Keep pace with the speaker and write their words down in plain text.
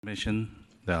Commission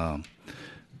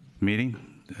meeting.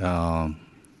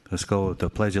 Let's go with the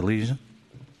Pledge of Allegiance.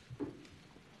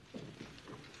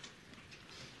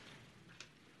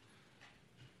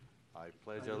 I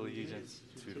pledge allegiance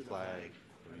to the flag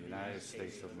of the United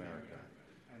States of America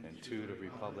and to the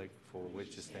republic for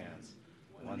which it stands,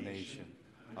 one nation,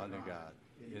 under God,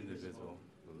 indivisible,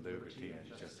 with liberty and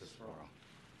justice for all.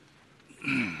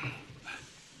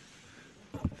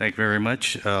 Thank you very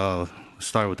much.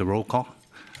 Start with the roll call.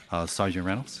 Sergeant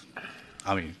Reynolds.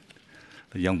 The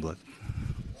Youngblood.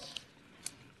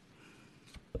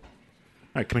 All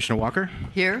right, Commissioner Walker.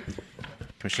 Here.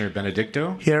 Commissioner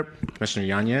Benedicto. Here. Commissioner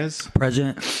Yanez.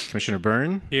 Present. Commissioner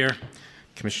Byrne. Here.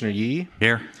 Commissioner Yee.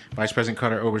 Here. Vice President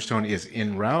Carter Oberstone is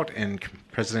en route, and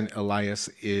President Elias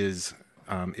is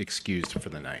excused for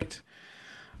the night.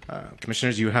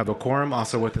 Commissioners, you have a quorum.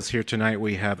 Also with us here tonight,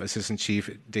 we have Assistant Chief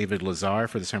David Lazar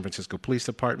for the San Francisco Police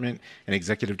Department and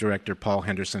Executive Director Paul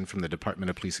Henderson from the Department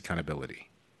of Police Accountability.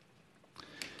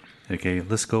 Okay,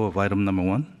 let's go with item number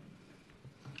 1.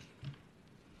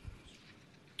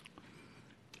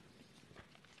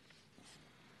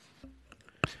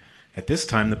 At this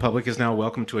time, the public is now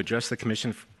welcome to address the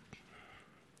Commission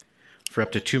for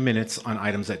up to 2 minutes on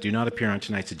items that do not appear on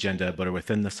tonight's agenda but are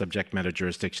within the subject matter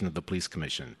jurisdiction of the Police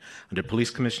Commission. Under Police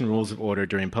Commission Rules of Order,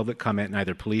 during public comment,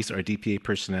 neither police or DPA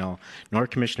personnel nor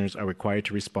commissioners are required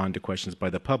to respond to questions by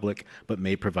the public but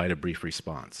may provide a brief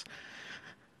response.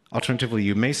 Alternatively,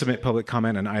 you may submit public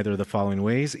comment in either of the following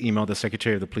ways. Email the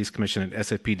Secretary of the Police Commission at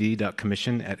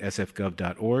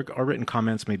sfpd.commission@sfgov.org, or written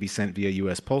comments may be sent via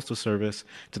U.S. Postal Service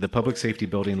to the Public Safety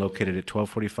Building located at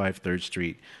 1245 3rd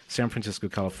Street, San Francisco,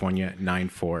 California,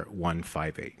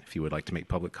 94158. If you would like to make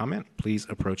public comment, please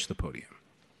approach the podium.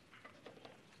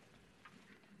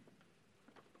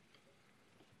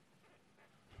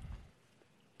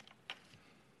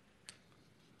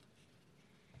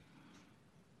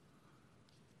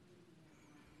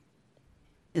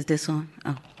 Is this on?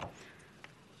 Oh.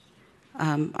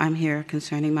 I'm here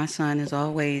concerning my son, as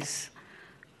always,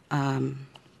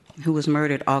 who was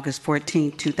murdered August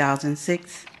 14,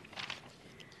 2006.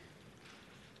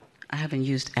 I haven't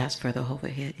used Ask for the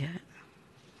Overhead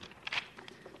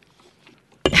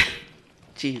yet.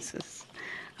 Jesus.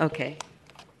 Okay.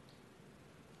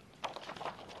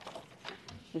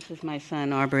 This is my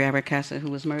son, Aubrey Abercassa,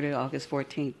 who was murdered August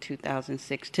 14,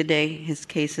 2006. Today, his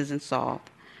case isn't solved.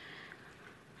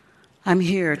 I'm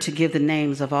here to give the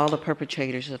names of all the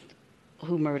perpetrators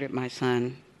who murdered my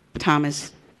son: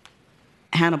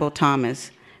 Hannibal Thomas,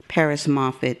 Paris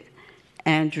Moffett,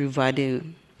 Andrew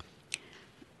Vadu,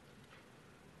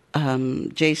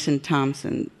 Jason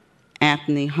Thompson,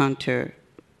 Anthony Hunter,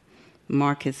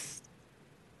 Maurice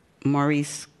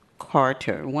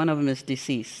Carter. One of them is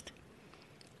deceased.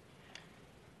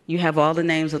 You have all the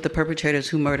names of the perpetrators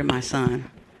who murdered my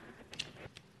son.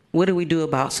 What do we do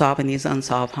about solving these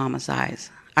unsolved homicides?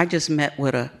 I just met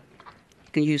with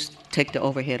take the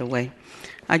overhead away.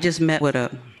 I just met with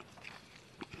a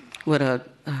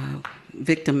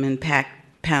victim impact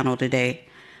panel today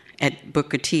at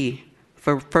Booker T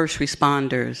for first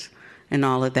responders and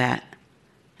all of that.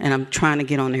 And I'm trying to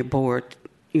get on their board,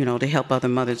 to help other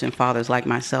mothers and fathers like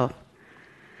myself.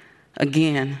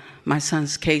 Again, my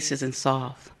son's case isn't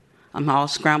solved. I'm all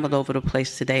scrambled over the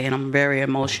place today, and I'm very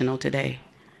emotional today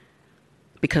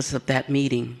because of that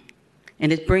meeting.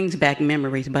 And it brings back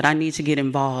memories, but I need to get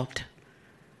involved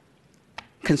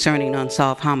concerning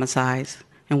unsolved homicides.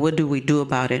 And what do we do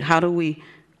about it? How do we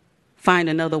find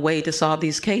another way to solve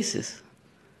these cases?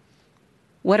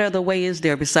 What other way is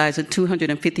there besides a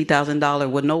 $250,000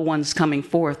 where no one's coming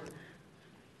forth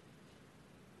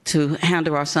to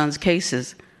handle our son's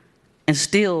cases? And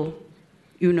still,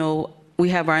 we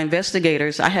have our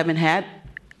investigators. I haven't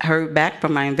heard back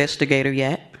from my investigator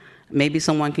yet. Maybe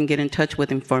someone can get in touch with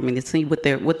him for me to see what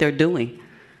they're doing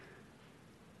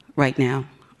right now.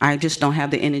 I just don't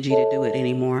have the energy to do it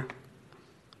anymore.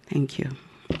 Thank you.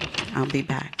 I'll be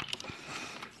back.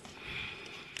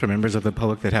 For members of the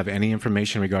public that have any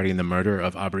information regarding the murder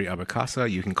of Aubrey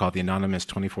Abercassa, you can call the anonymous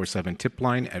 24/7 tip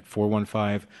line at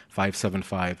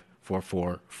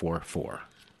 415-575-4444.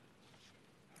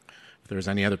 If there is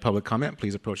any other public comment,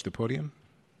 please approach the podium.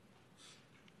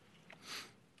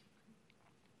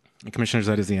 And Commissioners,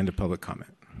 that is the end of public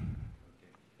comment.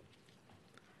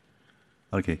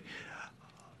 Okay.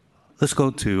 Let's go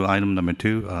to item number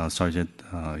 2, Sergeant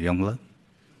Youngblood.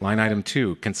 Line item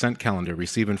 2, consent calendar,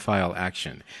 receive and file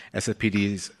action.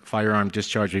 SFPD's Firearm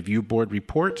Discharge Review Board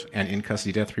report and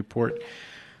in-custody death report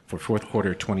for fourth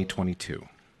quarter 2022.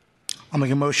 I'll make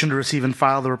a motion to receive and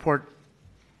file the report.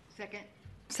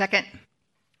 Second.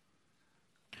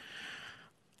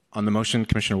 On the motion,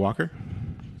 Commissioner Walker?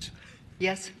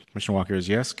 Yes. Commissioner Walker is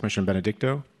yes. Commissioner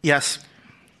Benedicto? Yes.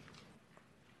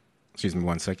 Excuse me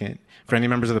 1 second. For any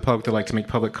members of the public that would like to make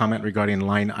public comment regarding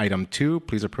line item 2,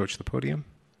 please approach the podium.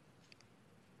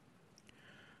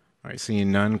 All right,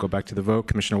 seeing none, go back to the vote.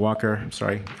 Commissioner Walker, I'm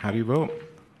sorry, how do you vote?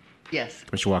 Yes.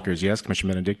 Commissioner Walker is yes.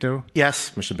 Commissioner Benedicto? Yes.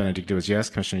 Commissioner Benedicto is yes.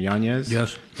 Commissioner Yanez?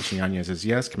 Yes. Commissioner Yanez is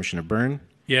yes. Commissioner Byrne?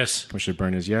 Yes. Commissioner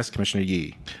Byrne is yes. Commissioner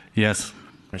Yee? Yes.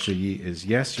 Commissioner Yee is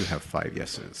yes. You have 5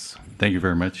 yeses. Thank you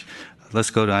very much.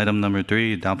 Let's go to item number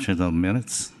 3, adoption of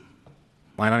minutes.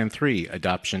 Line item 3,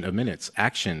 adoption of minutes.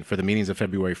 Action for the meetings of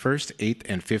February 1st, 8th,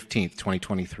 and 15th,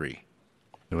 2023.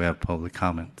 Do we have public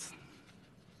comments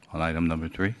on item number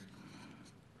 3?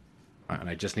 And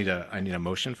I just need a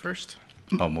motion first.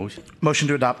 Oh, motion. Motion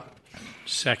to adopt.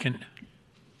 Second.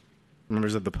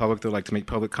 Members of the public that would like to make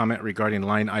public comment regarding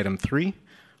line item 3,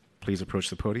 please approach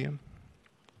the podium.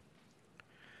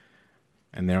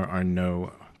 And there are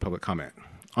no public comment.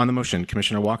 On the motion,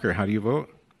 Commissioner Walker, how do you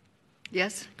vote?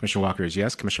 Yes. Commissioner Walker is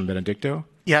yes. Commissioner Benedicto?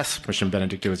 Yes. Commissioner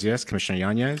Benedicto is yes. Commissioner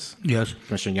Yanez? Yes.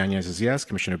 Commissioner Yanez is yes.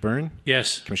 Commissioner Byrne?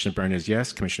 Yes. Commissioner Byrne is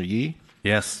yes. Commissioner Yee?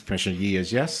 Yes. Commissioner Yee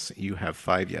is yes. You have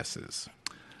 5 yeses.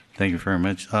 Thank you very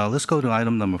much. Let's go to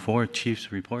item number 4,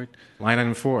 Chief's report. Line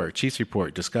item 4, Chief's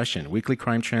report, discussion, weekly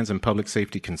crime trends and public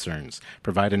safety concerns.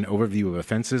 Provide an overview of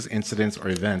offenses, incidents, or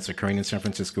events occurring in San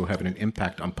Francisco having an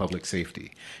impact on public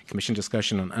safety. Commission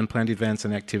discussion on unplanned events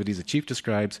and activities the Chief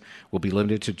describes will be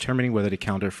limited to determining whether to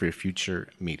calendar for a future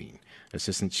meeting.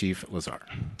 Assistant Chief Lazar.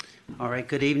 All right,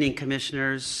 good evening,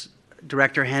 Commissioners,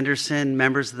 Director Henderson,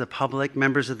 members of the public,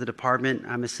 members of the department.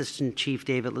 I'm Assistant Chief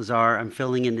David Lazar. I'm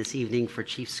filling in this evening for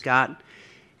Chief Scott.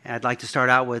 I'd like to start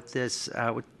out with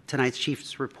with tonight's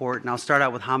Chief's report, and I'll start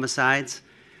out with homicides.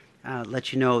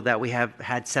 Let you know that we have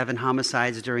had 7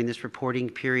 homicides during this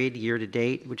reporting period year to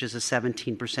date, which is a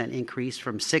 17% increase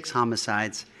from 6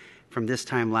 homicides from this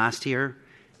time last year.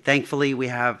 Thankfully, we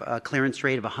have a clearance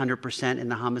rate of 100% in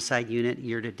the homicide unit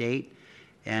year to date,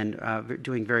 and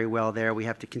doing very well there. We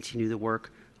have to continue the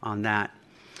work on that.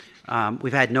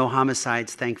 We've had no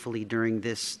homicides, thankfully, during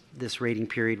this rating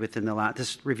period within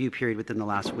this review period within the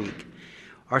last week.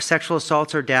 Our sexual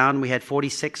assaults are down. We had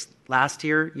 46 last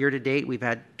year to date. We've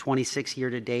had 26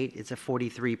 year to date. It's a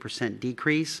 43%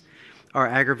 decrease. Our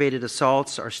aggravated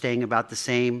assaults are staying about the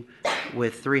same,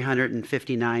 with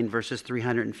 359 versus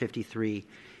 353,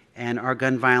 and our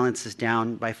gun violence is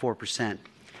down by 4%.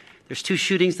 There's 2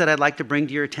 shootings that I'd like to bring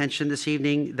to your attention this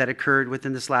evening that occurred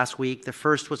within this last week. The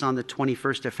first was on the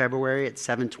 21st of February at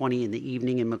 7:20 in the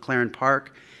evening in McLaren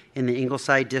Park in the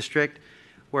Ingleside District,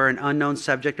 where an unknown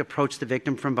subject approached the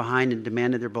victim from behind and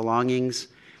demanded their belongings.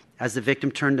 As the victim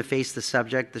turned to face the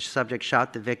subject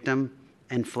shot the victim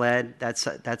and fled.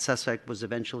 That suspect was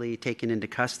eventually taken into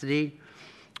custody.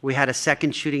 We had a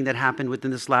second shooting that happened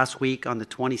within this last week on the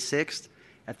 26th.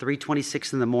 At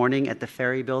 3:26 in the morning at the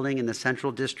Ferry Building in the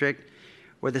Central District,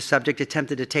 where the subject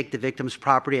attempted to take the victim's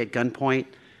property at gunpoint.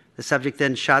 The subject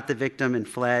then shot the victim and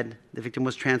fled. The victim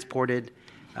was transported.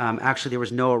 Actually, there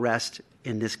was no arrest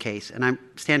in this case. And I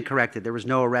stand corrected. There was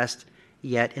no arrest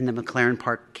yet in the McLaren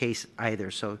Park case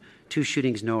either. So 2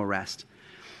 shootings, no arrest.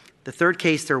 The third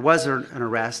case, there was an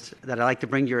arrest that I'd like to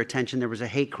bring to your attention. There was a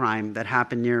hate crime that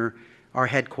happened near our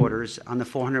headquarters on the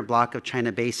 400 block of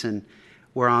China Basin,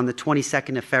 where on the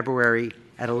 22nd of February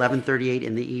at 11:38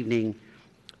 in the evening,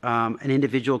 an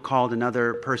individual called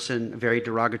another person a very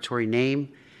derogatory name.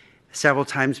 Several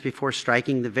times before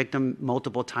striking the victim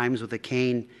multiple times with a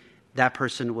cane, that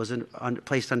person was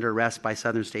placed under arrest by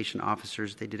Southern Station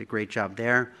officers. They did a great job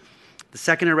there. The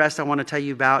second arrest I want to tell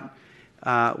you about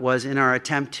was in our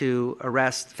attempt to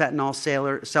arrest fentanyl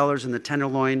sellers in the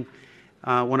Tenderloin.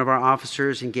 One of our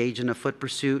officers engaged in a foot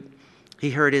pursuit. He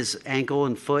hurt his ankle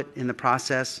and foot in the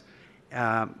process.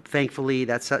 Thankfully,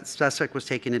 that suspect was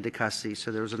taken into custody, so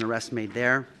there was an arrest made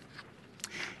there.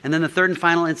 And then the third and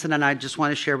final incident I just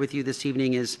want to share with you this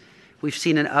evening is we've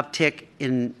seen an uptick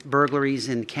in burglaries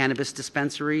in cannabis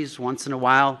dispensaries. Once in a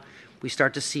while, we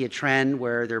start to see a trend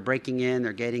where they're breaking in,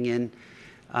 they're getting in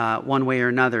one way or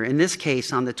another. In this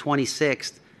case, on the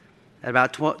 26th, at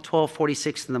about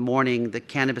 12:46 in the morning, the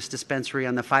cannabis dispensary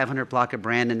on the 500 block of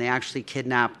Brandon, they actually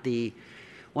kidnapped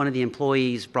one of the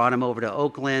employees, brought him over to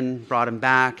Oakland, brought him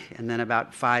back, and then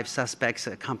about 5 suspects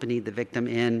accompanied the victim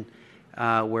in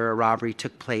where a robbery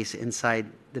took place inside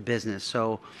the business.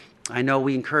 So I know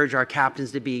we encourage our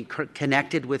captains to be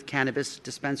connected with cannabis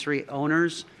dispensary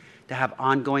owners, to have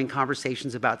ongoing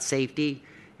conversations about safety,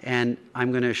 and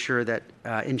I'm going to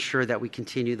ensure that we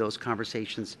continue those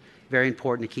conversations. Very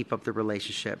important to keep up the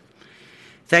relationship.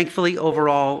 Thankfully,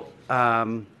 overall,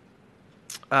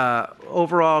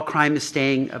 overall crime is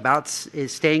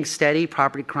staying steady.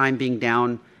 Property crime being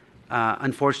down.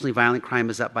 Unfortunately, violent crime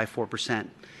is up by 4%.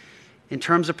 In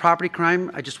terms of property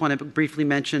crime, I just want to briefly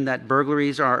mention that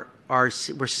burglaries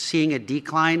we're seeing a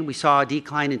decline. We saw a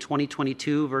decline in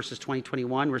 2022 versus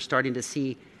 2021. We're starting to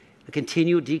see a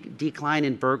continued decline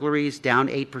in burglaries, down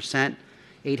 8%,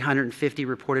 850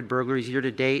 reported burglaries year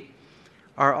to date.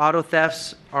 Our auto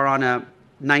thefts are on a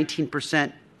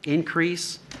 19%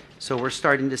 increase, so we're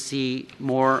starting to see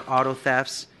more auto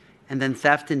thefts. And then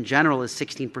theft in general is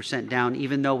 16% down,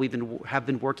 even though have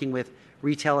been working with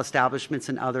retail establishments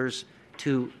and others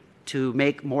to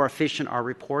make more efficient our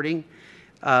reporting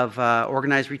of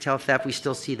organized retail theft. We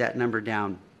still see that number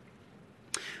down.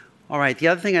 All right, the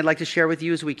other thing I'd like to share with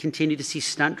you is we continue to see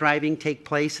stunt driving take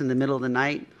place in the middle of the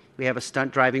night. We have a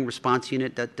stunt driving response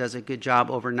unit that does a good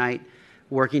job overnight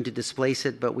working to displace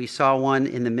it, but we saw one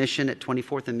in the Mission at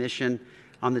 24th and Mission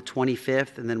on the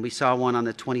 25th, and then we saw one on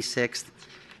the 26th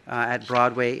at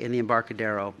Broadway in the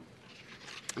Embarcadero.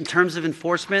 In terms of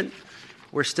enforcement,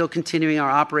 we're still continuing our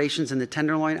operations in the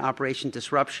Tenderloin, Operation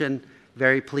Disruption.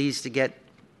 Very pleased to get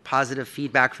positive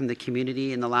feedback from the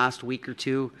community in the last week or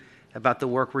two about the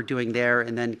work we're doing there.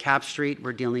 And then Cap Street,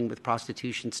 we're dealing with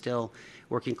prostitution still,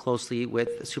 working closely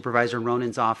with Supervisor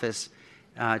Ronan's office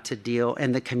and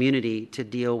the community to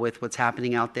deal with what's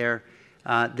happening out there.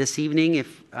 This evening,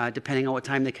 depending on what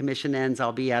time the commission ends,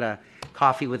 I'll be at a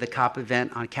Coffee with a Cop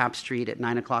event on Cap Street at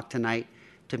 9 o'clock tonight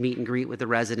to meet and greet with the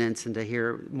residents and to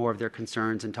hear more of their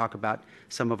concerns and talk about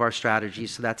some of our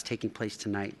strategies. So that's taking place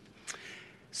tonight.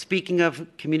 Speaking of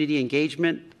community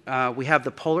engagement, we have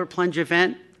the Polar Plunge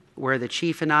event where the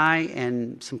chief and I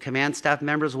and some command staff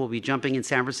members will be jumping in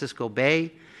San Francisco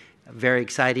Bay. Very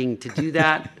exciting to do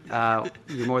that.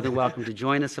 You're more than welcome to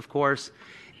join us, of course.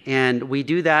 And we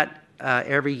do that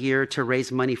every year to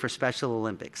raise money for Special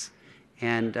Olympics.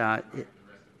 And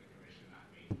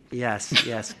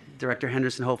yes, Director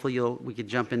Henderson, hopefully we could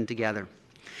jump in together.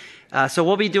 So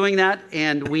we'll be doing that,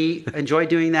 and we enjoy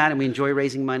doing that, and we enjoy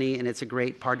raising money, and it's a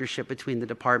great partnership between the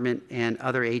department and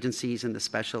other agencies in the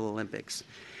Special Olympics.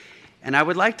 And I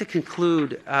would like to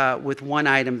conclude with one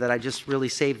item that I just really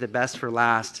saved the best for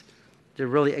last to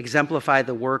really exemplify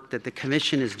the work that the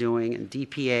commission is doing, and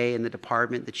DPA and the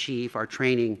department, the chief, our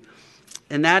training.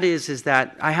 And that is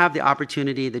that I have the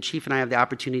opportunity, the chief and I have the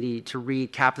opportunity to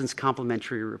read captains'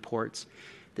 complimentary reports.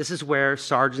 This is where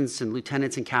sergeants and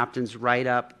lieutenants and captains write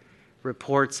up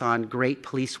reports on great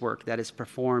police work that is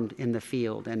performed in the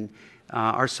field. And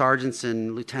our sergeants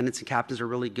and lieutenants and captains are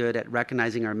really good at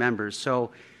recognizing our members.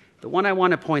 So the one I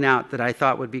want to point out that I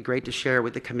thought would be great to share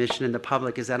with the commission and the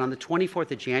public is that on the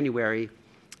 24th of January,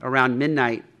 around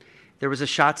midnight, there was a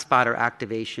ShotSpotter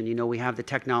activation. You know, we have the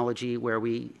technology where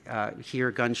we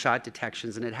hear gunshot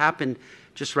detections, and it happened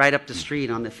just right up the street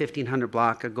on the 1500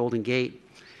 block of Golden Gate.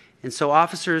 And so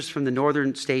officers from the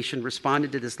northern station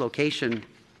responded to this location,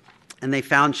 and they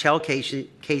found shell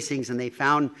casings, and they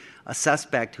found a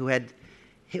suspect who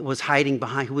was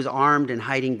armed and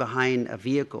hiding behind a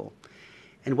vehicle.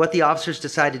 And what the officers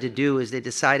decided to do is they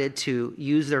decided to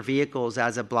use their vehicles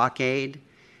as a blockade.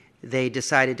 They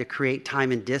decided to create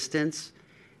time and distance.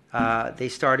 They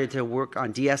started to work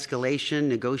on de-escalation,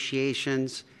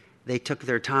 negotiations. They took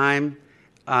their time.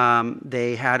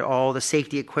 They had all the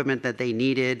safety equipment that they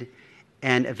needed.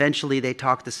 And eventually they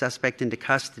talked the suspect into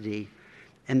custody.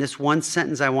 And this one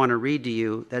sentence I want to read to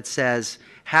you that says,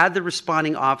 had the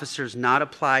responding officers not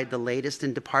applied the latest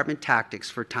in department tactics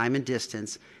for time and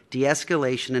distance,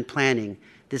 de-escalation and planning,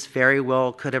 this very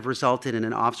well could have resulted in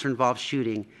an officer-involved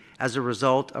shooting as a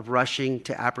result of rushing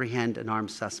to apprehend an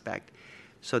armed suspect.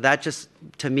 So that just,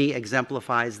 to me,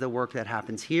 exemplifies the work that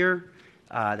happens here,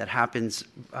 that happens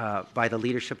by the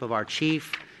leadership of our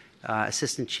chief,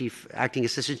 Acting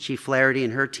Assistant Chief Flaherty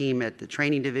and her team at the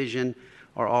training division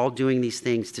are all doing these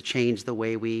things to change the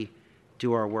way we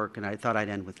do our work, and I thought I'd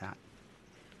end with that.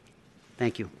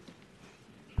 Thank you.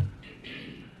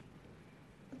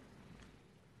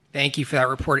 Thank you for that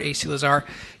report, A.C. Lazar.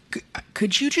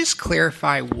 Could you just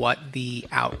clarify what the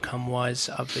outcome was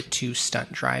of the two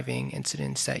stunt driving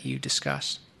incidents that you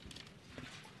discussed?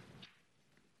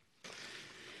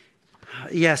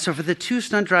 Yeah, so for the two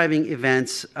stunt driving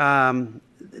events,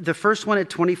 the first one at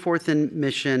 24th and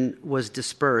Mission was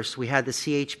dispersed. We had the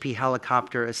CHP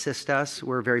helicopter assist us.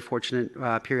 We're very fortunate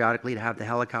periodically to have the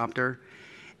helicopter.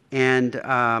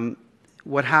 And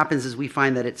what happens is we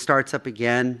find that it starts up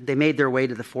again. They made their way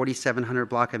to the 4700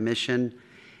 block of Mission,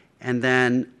 and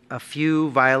then a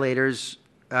few violators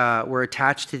were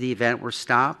attached to the event, were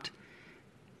stopped,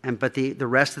 but the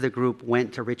rest of the group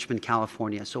went to Richmond,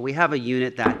 California. So we have a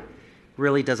unit that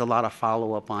really does a lot of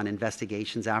follow-up on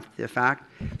investigations after the fact.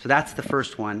 So that's the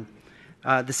first one.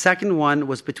 The second one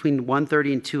was between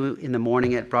 1:30 and 2 in the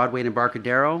morning at Broadway and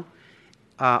Embarcadero.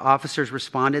 Officers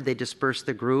responded. They dispersed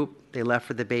the group. They left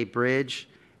for the Bay Bridge,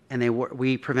 and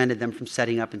we prevented them from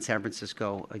setting up in San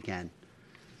Francisco again.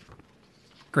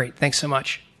 Great. Thanks so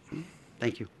much.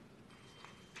 Thank you.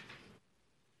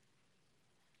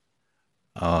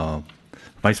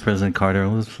 Vice President Carter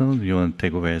Olson, do you want to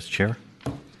take over as chair?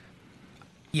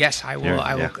 Yes, I will. Sure,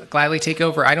 I will yeah. gladly take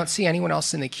over. I don't see anyone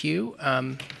else in the queue.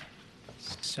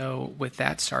 So with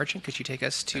that, Sergeant, could you take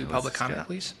us to public comment,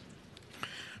 please?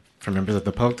 For members of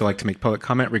the public that like to make public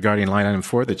comment regarding line item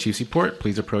 4, the chief's report,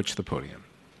 please approach the podium.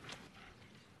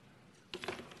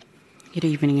 Good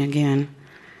evening again.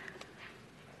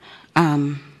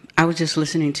 I was just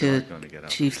listening to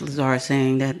Chief Lazar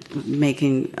saying that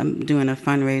doing a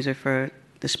fundraiser for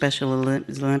the Special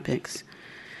Olympics.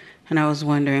 And I was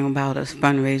wondering about a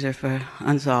fundraiser for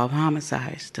unsolved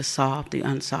homicides, to solve the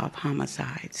unsolved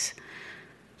homicides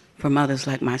for mothers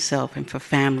like myself and for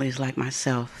families like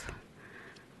myself.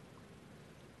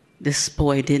 This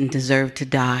boy didn't deserve to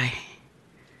die.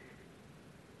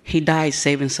 He died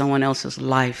saving someone else's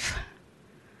life.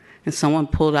 And someone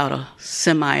pulled out a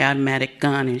semi-automatic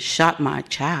gun and shot my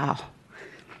child.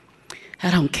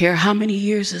 I don't care how many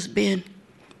years it's been.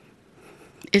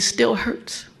 It still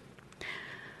hurts.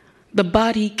 The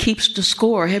body keeps the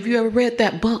score. Have you ever read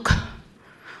that book?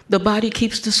 The body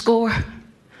keeps the score.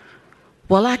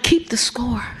 Well, I keep the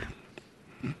score.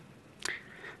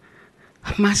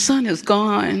 My son is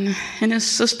gone, and his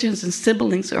sisters and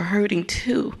siblings are hurting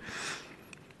too.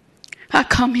 I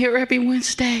come here every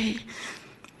Wednesday.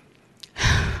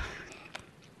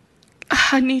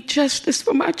 I need justice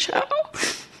for my child.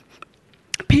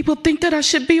 People think that I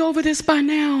should be over this by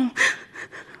now,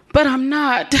 but I'm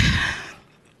not.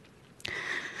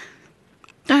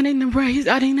 I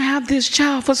didn't have this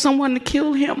child for someone to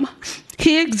kill him.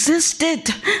 He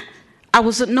existed. I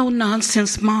was a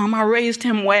no-nonsense mom. I raised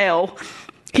him well.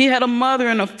 He had a mother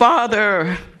and a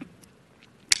father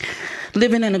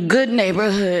living in a good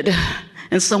neighborhood,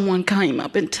 and someone came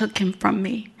up and took him from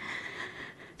me.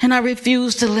 And I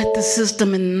refused to let the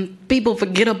system and people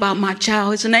forget about my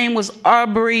child. His name was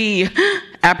Arbery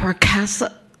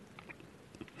Abracasa.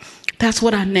 That's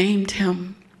what I named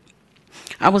him.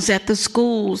 I was at the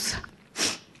schools.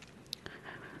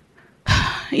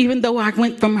 Even though I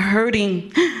went from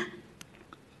hurting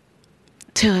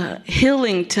to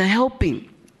healing to helping.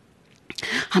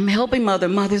 I'm helping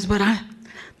mothers, but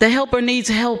the helper needs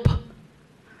help.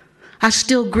 I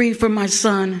still grieve for my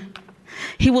son.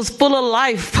 He was full of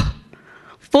life,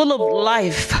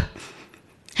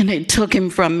 and they took him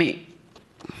from me.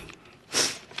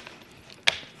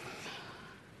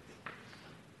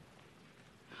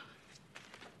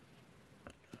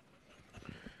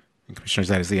 Commissioners,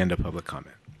 that is the end of public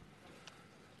comment.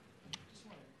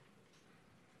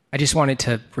 I just wanted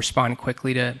to respond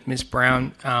quickly to Ms.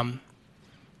 Brown.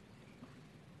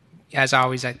 As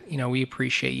always, we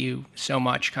appreciate you so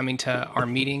much coming to our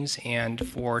meetings and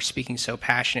for speaking so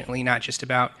passionately, not just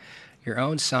about your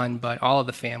own son, but all of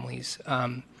the families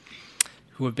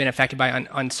who have been affected by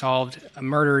unsolved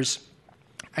murders.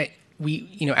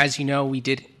 As you know, we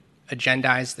did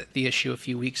agendize the issue a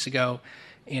few weeks ago,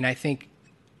 and I think,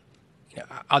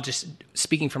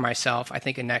 speaking for myself, I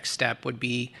think a next step would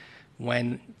be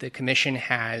when the commission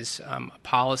has a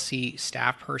policy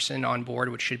staff person on board,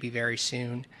 which should be very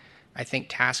soon. I think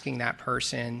tasking that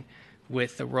person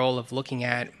with the role of looking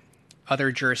at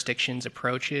other jurisdictions'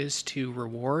 approaches to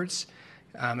rewards.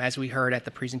 As we heard at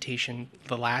the presentation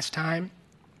the last time,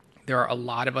 there are a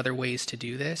lot of other ways to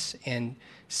do this, and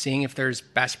seeing if there's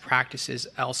best practices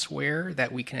elsewhere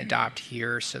that we can adopt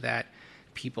here so that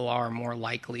people are more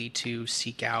likely to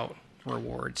seek out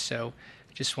rewards. So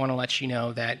I just want to let you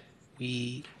know that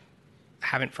we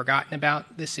haven't forgotten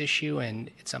about this issue, and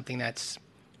it's something that's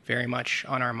very much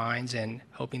on our minds and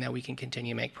hoping that we can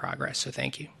continue to make progress. So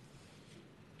thank you.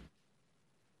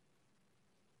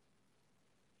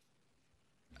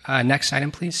 Next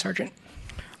item, please, Sergeant.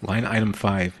 Line item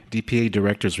 5, DPA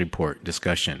Director's Report,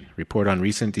 discussion. Report on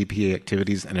recent DPA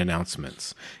activities and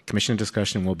announcements. Commission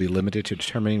discussion will be limited to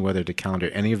determining whether to calendar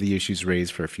any of the issues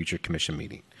raised for a future commission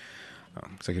meeting.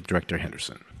 Executive Director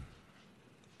Henderson.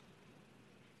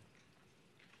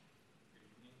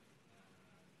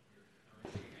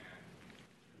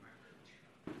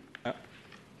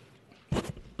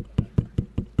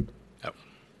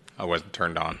 I wasn't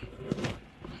turned on.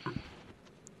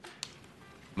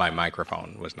 My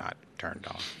microphone was not turned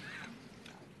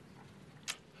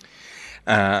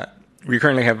on. We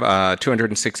currently have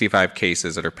 265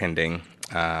 cases that are pending.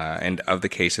 And of the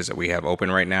cases that we have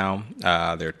open right now,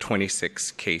 there are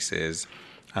 26 cases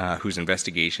whose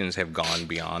investigations have gone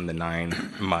beyond the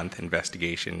 9-month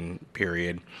investigation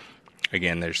period.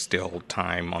 Again, there's still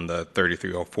time on the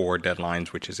 3304 deadlines,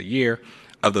 which is a year.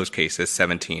 Of those cases,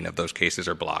 17 of those cases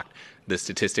are blocked. The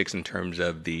statistics in terms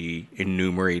of the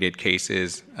enumerated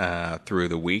cases through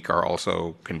the week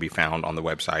can be found on the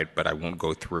website, but I won't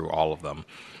go through all of them.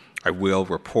 I will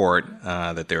report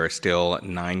that there are still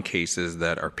 9 cases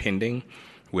that are pending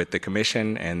with the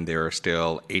commission, and there are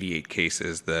still 88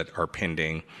 cases that are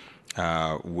pending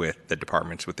with the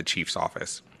departments, with the chief's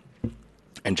office.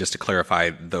 And just to clarify,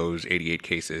 those 88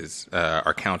 cases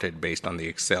are counted based on the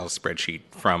Excel spreadsheet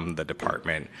from the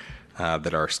department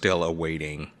that are still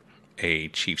awaiting a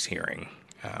chief's hearing.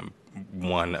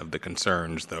 One of the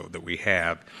concerns, though, that we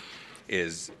have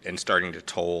is in starting to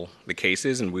toll the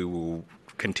cases, and we will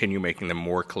continue making them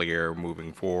more clear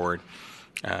moving forward.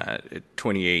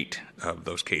 28 of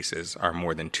those cases are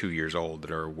more than 2 years old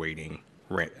that are awaiting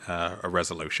a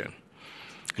resolution.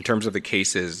 In terms of the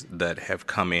cases that have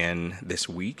come in this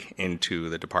week into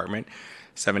the department,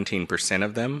 17%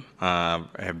 of them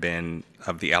have been,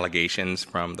 of the allegations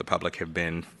from the public, have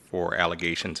been for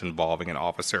allegations involving an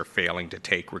officer failing to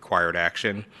take required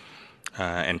action,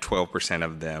 and 12%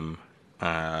 of them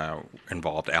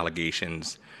involved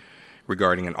allegations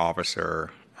regarding an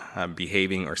officer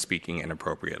behaving or speaking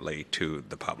inappropriately to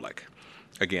the public.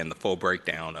 Again, the full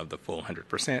breakdown of the full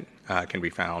 100% can be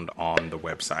found on the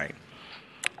website.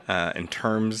 In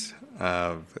terms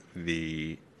of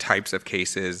the types of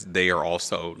cases, they are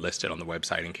also listed on the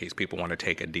website in case people want to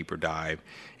take a deeper dive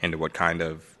into what kind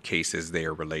of cases they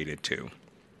are related to.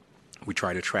 We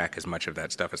try to track as much of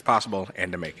that stuff as possible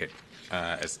and to make it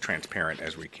as transparent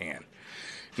as we can.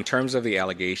 In terms of the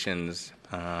allegations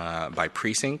by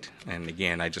precinct, and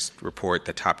again, I just report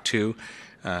the top two.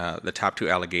 The top 2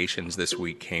 allegations this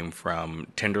week came from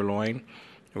Tenderloin,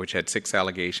 which had 6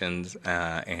 allegations,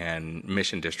 and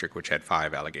Mission District, which had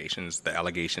 5 allegations. The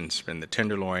allegations from the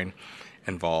Tenderloin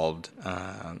involved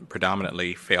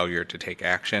predominantly failure to take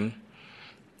action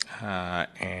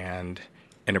and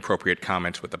inappropriate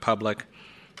comments with the public.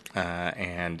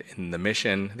 And in the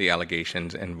Mission, the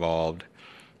allegations involved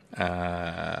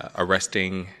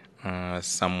arresting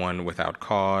someone without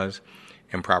cause,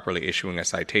 improperly issuing a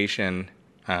citation,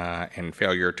 and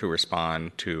failure to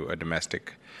respond to a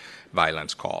domestic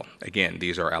violence call. Again,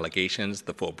 these are allegations.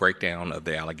 The full breakdown of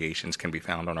the allegations can be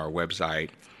found on our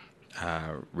website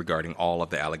regarding all of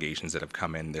the allegations that have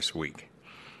come in this week.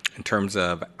 In terms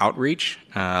of outreach,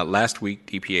 last week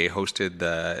DPA hosted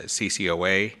the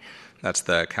CCOA. That's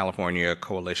the California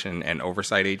Coalition and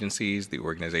Oversight Agencies, the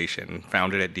organization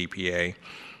founded at DPA.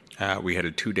 We had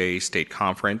a 2-day state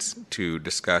conference to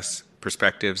discuss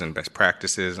perspectives and best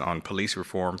practices on police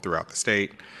reform throughout the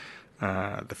state.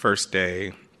 The first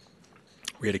day,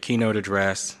 we had a keynote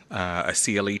address, a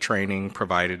CLE training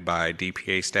provided by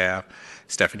DPA staff,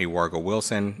 Stephanie Wargo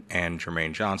Wilson and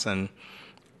Jermaine Jones.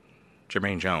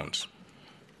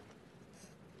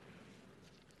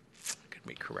 Could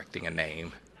be correcting a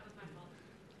name.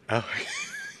 Oh,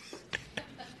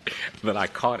 but I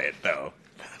caught it though.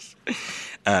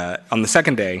 On the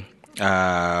second day,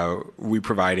 we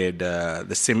provided the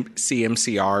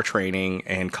CMCR training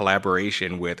in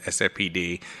collaboration with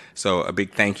SFPD. So a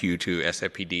big thank you to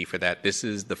SFPD for that. This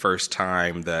is the first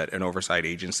time that an oversight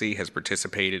agency has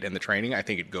participated in the training. I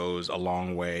think it goes a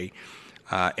long way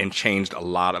and changed a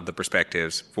lot of the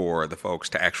perspectives for the folks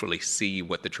to actually see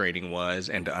what the training was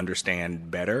and to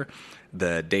understand better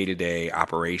the day-to-day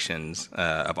operations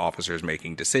of officers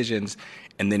making decisions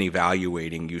and then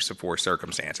evaluating use of force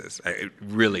circumstances. It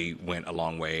really went a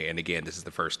long way. And again, this is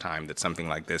the first time that something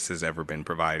like this has ever been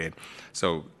provided.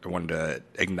 So I wanted to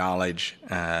acknowledge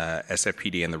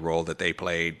SFPD and the role that they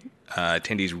played.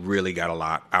 Attendees really got a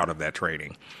lot out of that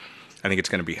training. I think it's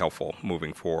going to be helpful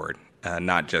moving forward,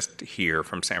 not just here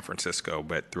from San Francisco,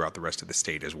 but throughout the rest of the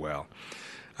state as well.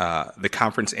 The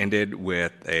conference ended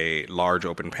with a large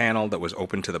open panel that was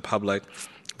open to the public.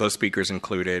 Those speakers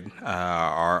included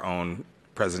our own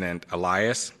President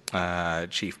Elias,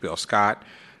 Chief Bill Scott,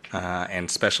 and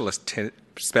Special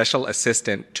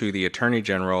Assistant to the Attorney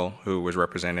General, who was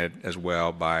represented as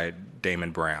well by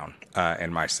Damon Brown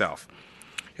and myself.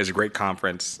 It was a great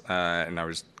conference, and I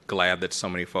was glad that so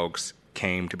many folks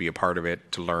came to be a part of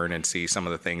it, to learn and see some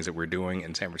of the things that we're doing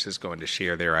in San Francisco and to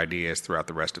share their ideas throughout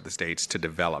the rest of the states to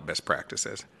develop best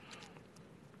practices.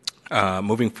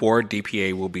 Moving forward,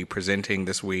 DPA will be presenting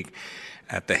this week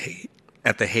at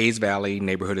the Hayes Valley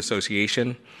Neighborhood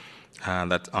Association.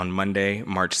 That's on Monday,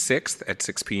 March 6th at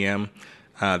 6 p.m.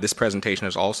 This presentation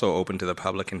is also open to the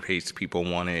public in case people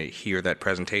want to hear that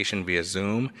presentation via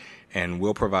Zoom, and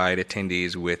we'll provide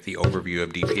attendees with the overview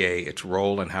of DPA, its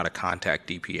role, and how to contact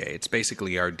DPA. It's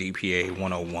basically our DPA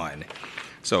 101.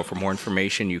 So for more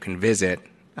information, you can visit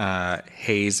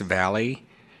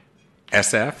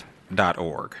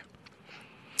hayesvalleysf.org.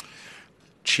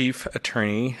 Chief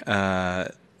Attorney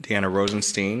Diana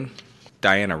Rosenstein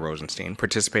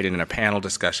participated in a panel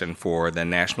discussion for the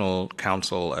National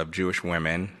Council of Jewish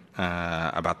Women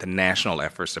about the national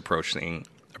efforts approaching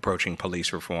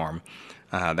police reform.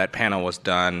 That panel was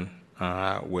done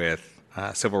with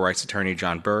Civil Rights Attorney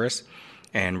John Burris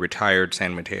and retired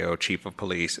San Mateo Chief of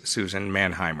Police Susan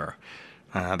Mannheimer.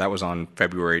 That was on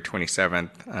February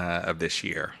 27th of this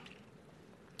year.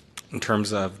 In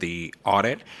terms of the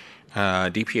audit,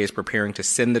 DPA is preparing to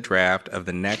send the draft of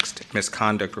the next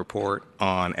misconduct report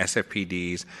on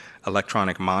SFPD's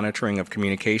electronic monitoring of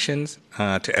communications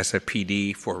to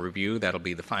SFPD for review. That'll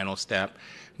be the final step,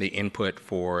 the input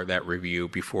for that review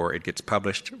before it gets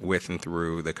published with and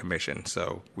through the commission.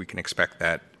 So we can expect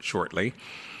that shortly.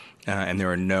 And there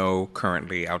are no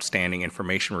currently outstanding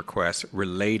information requests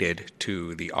related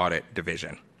to the audit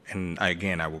division. And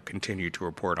again, I will continue to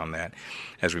report on that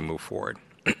as we move forward.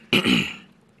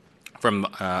 From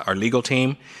our legal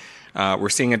team, we're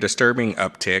seeing a disturbing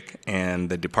uptick in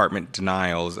the department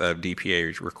denials of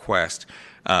DPA's request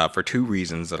for two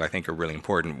reasons that I think are really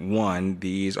important. One,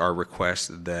 these are requests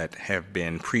that have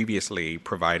been previously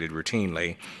provided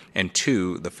routinely. And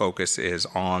two, the focus is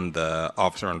on the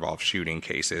officer-involved shooting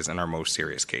cases and our most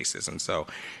serious cases. And so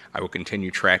I will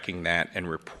continue tracking that and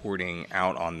reporting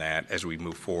out on that as we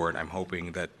move forward. I'm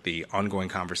hoping that the ongoing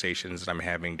conversations that I'm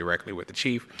having directly with the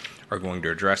chief are going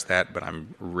to address that, but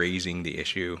I'm raising the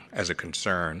issue as a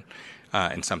concern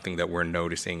and something that we're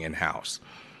noticing in-house.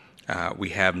 We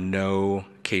have no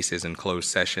cases in closed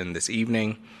session this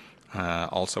evening.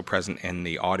 Also present in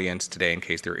the audience today, in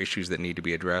case there are issues that need to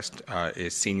be addressed,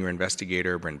 is Senior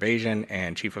Investigator Brent Bajan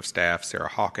and Chief of Staff Sarah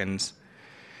Hawkins.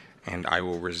 And I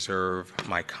will reserve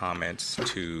my comments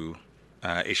to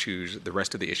the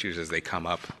rest of the issues as they come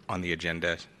up on the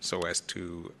agenda so as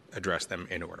to address them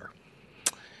in order.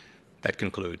 That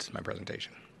concludes my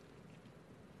presentation.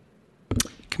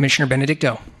 Commissioner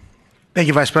Benedicto. Thank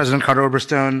you, Vice President Carter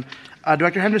Oberstone.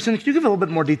 Director Henderson, could you give a little bit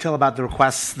more detail about the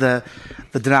requests, the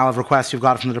denial of requests you've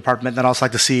got from the department? And I'd also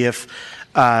like to see if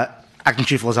Acting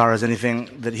Chief Lazar has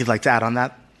anything that he'd like to add on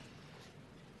that.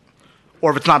 Or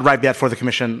if it's not ripe yet for the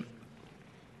commission.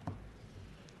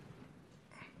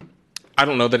 I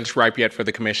don't know that it's ripe yet for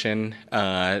the commission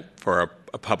for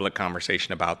a public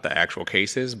conversation about the actual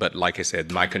cases, but like I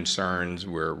said, my concerns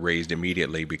were raised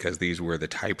immediately because these were the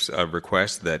types of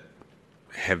requests that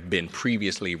have been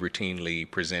previously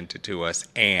routinely presented to us,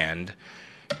 and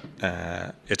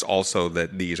it's also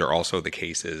that these are also the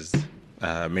cases,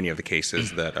 many of the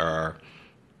cases that are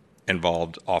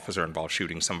officer-involved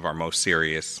shooting, some of our most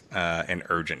serious and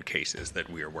urgent cases that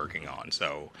we are working on.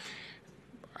 So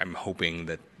I'm hoping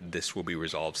that this will be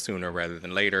resolved sooner rather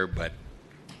than later, but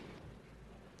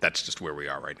that's just where we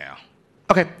are right now.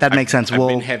 Okay, that makes sense. I've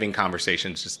been having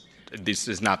conversations. This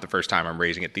is not the first time I'm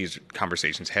raising it. These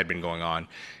conversations had been going on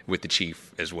with the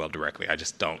chief as well directly. I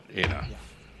just don't,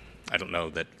 I don't know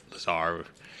that Lazar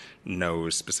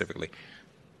knows specifically.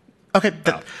 Okay,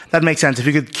 that makes sense. If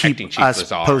you could keep us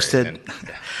posted,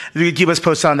 if you could keep us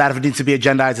posted on that, if it needs to be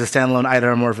agendized as a standalone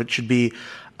item, or if it should be,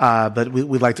 but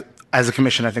we'd like to, as a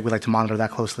commission, I think we'd like to monitor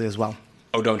that closely as well.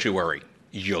 Oh, don't you worry.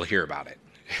 You'll hear about it.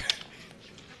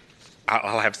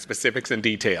 I'll have specifics and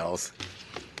details.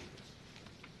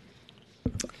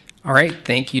 All right.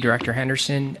 Thank you, Director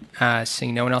Henderson.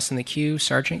 Seeing no one else in the queue,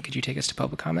 Sergeant, could you take us to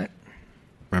public comment?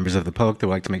 Members of the public that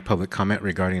would like to make public comment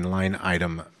regarding line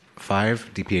item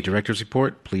 5, DPA Director's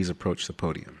Report, please approach the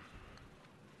podium.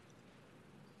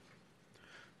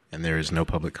 And there is no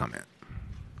public comment.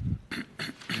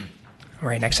 All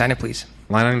right. Next item, please.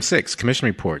 Line item 6, Commission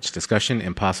Reports, Discussion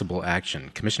and Possible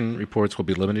Action. Commission reports will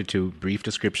be limited to brief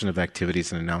description of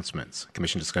activities and announcements.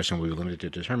 Commission discussion will be limited to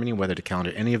determining whether to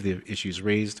calendar any of the issues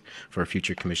raised for a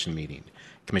future Commission meeting.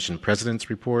 Commission President's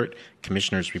Report,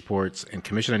 Commissioners' Reports, and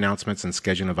Commission announcements and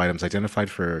scheduling of items identified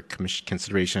for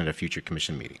consideration at a future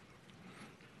Commission meeting.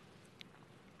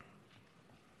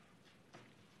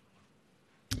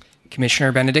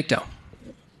 Commissioner Benedicto.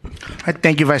 All right,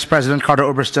 thank you, Vice President Carter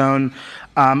Oberstone.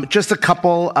 Just a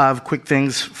couple of quick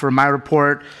things for my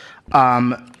report.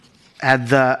 Had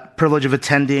the privilege of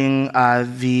attending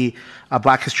the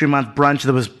Black History Month brunch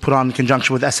that was put on in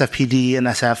conjunction with SFPD and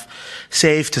SF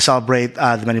Safe to celebrate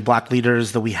the many Black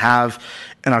leaders that we have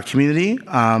in our community.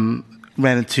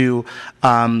 Ran into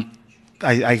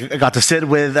I got to sit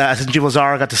with Assistant Chief Lazar.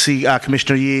 I got to see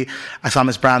Commissioner Yee. I saw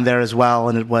Ms. Brown there as well,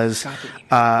 and it was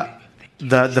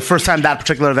the first time that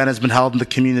particular event has been held in the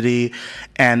community,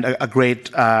 and a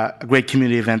great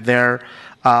community event there.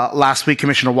 Last week,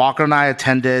 Commissioner Walker and I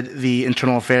attended the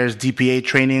Internal Affairs DPA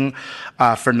training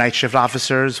for night shift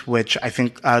officers, which I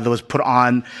think that was put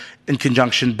on in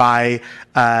conjunction by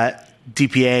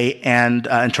DPA and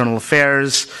Internal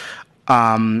Affairs.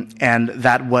 And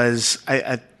that was,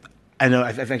 I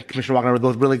think Commissioner Walker and I were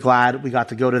both really glad we got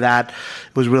to go to that.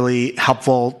 It was really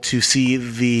helpful to see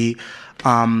the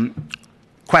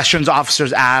questions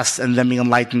officers asked and them being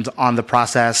enlightened on the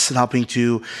process and helping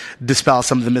to dispel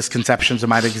some of the misconceptions that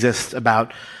might exist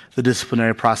about the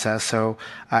disciplinary process. So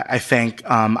I thank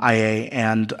IA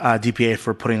and DPA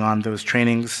for putting on those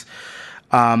trainings.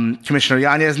 Commissioner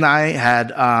Yanez and I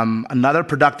had another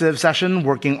productive session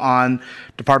working on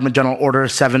Department General Order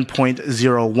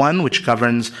 7.01, which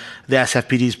governs the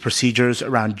SFPD's procedures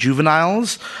around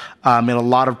juveniles. Made a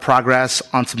lot of progress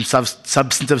on some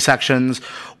substantive sections.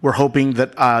 We're hoping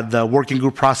that the working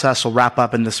group process will wrap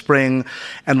up in the spring,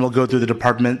 and we'll go through the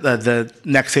department, the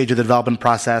next stage of the development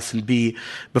process, and be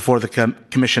before the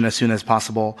commission as soon as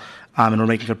possible. And we're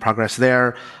making good progress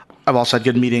there. I've also had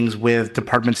good meetings with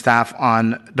department staff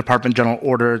on Department General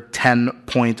Order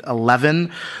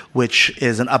 10.11, which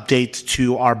is an update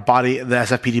to our the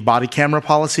SFPD body camera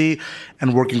policy,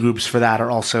 and working groups for that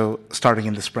are also starting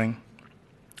in the spring.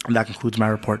 And that concludes my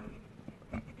report.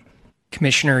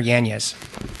 Commissioner Yanez.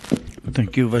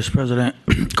 Thank you, Vice President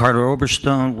Carter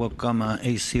Oberstone. Welcome,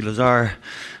 AC Lazar,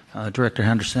 Director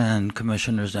Henderson,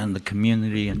 commissioners, and the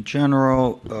community in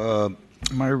general.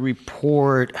 My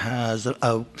report has,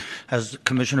 as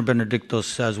Commissioner Benedicto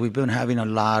says, we've been having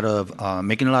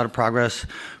making a lot of progress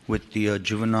with the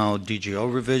juvenile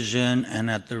DGO revision, and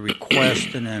at the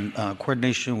request and in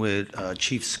coordination with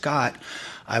Chief Scott,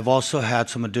 I've also had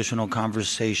some additional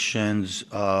conversations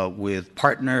with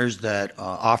partners that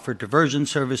offer diversion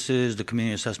services, the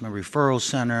Community Assessment Referral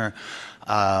Center,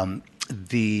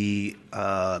 the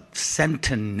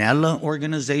Centinela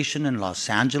organization in Los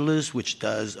Angeles, which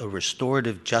does a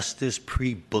restorative justice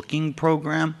pre-booking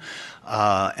program.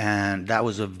 And that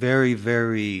was a very,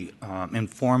 very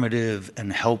informative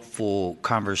and helpful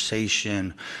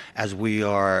conversation as we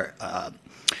are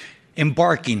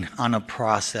embarking on a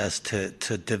process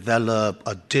to develop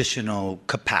additional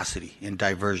capacity in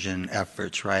diversion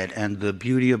efforts, right? And the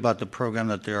beauty about the program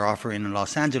that they're offering in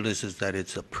Los Angeles is that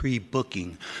it's a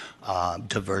pre-booking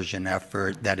diversion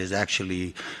effort that is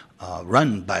actually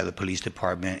run by the police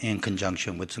department in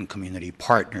conjunction with some community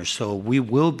partners. So we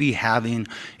will be having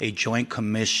a joint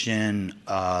commission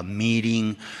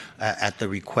meeting at the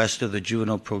request of the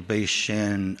Juvenile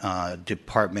Probation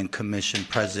Department Commission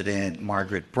President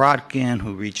Margaret Brodkin,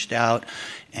 who reached out,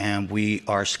 and we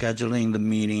are scheduling the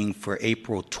meeting for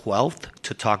April 12th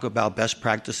to talk about best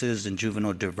practices in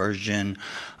juvenile diversion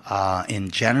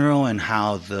in general, and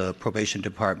how the probation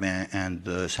department and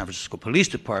the San Francisco Police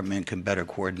Department can better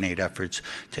coordinate efforts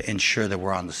to ensure that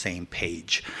we're on the same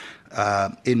page.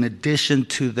 In addition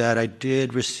to that, I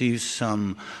did receive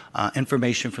some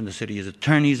information from the City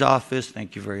Attorney's Office.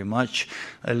 Thank you very much,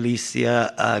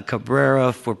 Alicia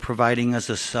Cabrera, for providing us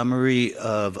a summary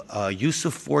of use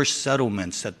of force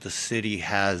settlements that the city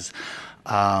has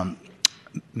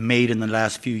made in the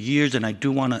last few years, and I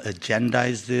do want to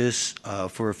agendize this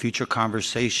for a future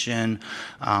conversation.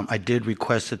 I did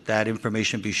request that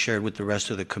information be shared with the rest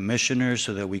of the commissioners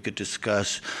so that we could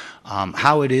discuss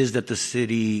how it is that the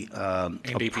city And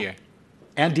DPA.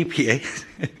 And DPA,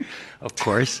 of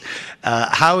course,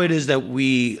 how it is that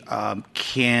we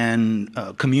can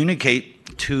communicate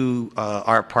to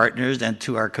our partners and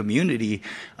to our community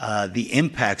the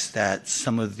impacts that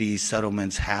some of these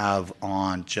settlements have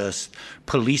on just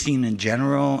policing in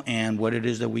general, and what it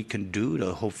is that we can do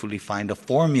to hopefully find a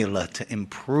formula to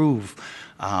improve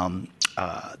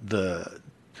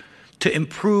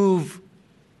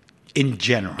in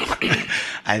general,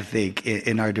 I think,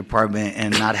 in our department,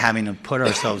 and not having to put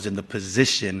ourselves in the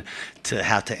position to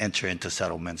have to enter into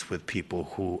settlements with people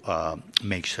who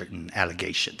make certain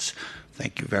allegations.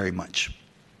 Thank you very much.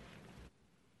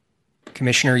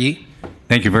 Commissioner Yee.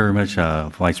 Thank you very much,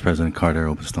 Vice President Carter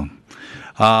Oberstone.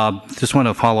 Just want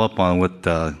to follow up on what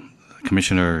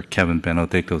Commissioner Kevin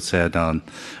Benedicto said. It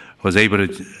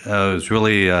was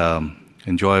really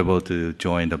enjoyable to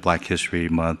join the Black History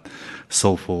Month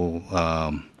soulful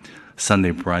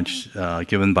Sunday brunch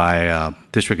given by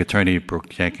District Attorney Brooke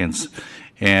Jenkins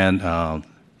and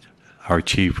our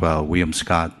Chief William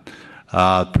Scott.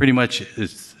 Pretty much,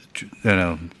 it's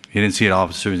You didn't see the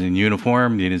officers in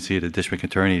uniform. You didn't see the district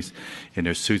attorneys in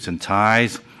their suits and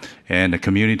ties. And the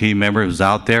community members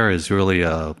out there is really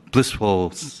a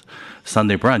blissful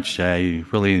Sunday brunch. I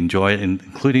really enjoy it,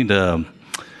 including the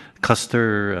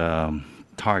Custer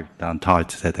tart down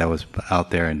tarts that was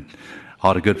out there, and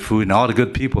all the good food and all the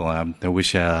good people. I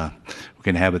wish we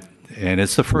can have it, and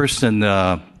it's the first in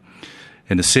the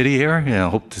city here. I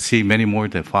hope to see many more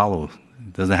that follow.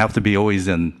 It doesn't have to be always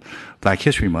in Black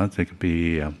History Month. It could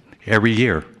be every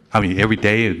year. Every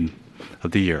day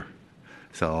of the year.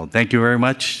 So thank you very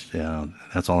much.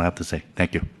 That's all I have to say.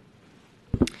 Thank you.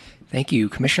 Thank you.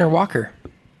 Commissioner Walker.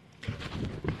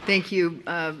 Thank you,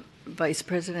 Vice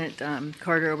President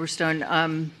Carter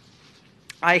Oberstone.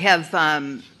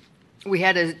 We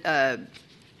had a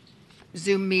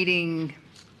Zoom meeting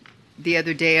the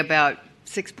other day about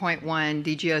 6.1,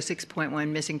 DGO 6.1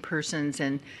 missing persons,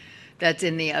 and that's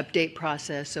in the update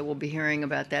process, so we'll be hearing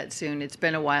about that soon. It's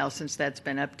been a while since that's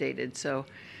been updated, so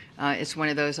it's one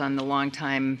of those on the long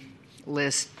time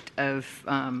list of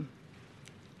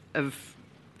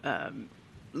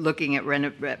looking at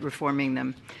reforming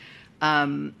them.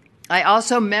 I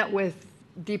also met with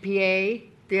DPA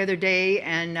the other day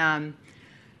and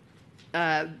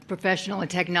Professional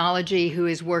and Technology, who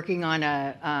is working on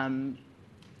an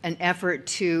effort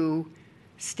to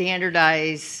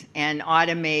standardize and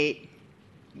automate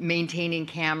maintaining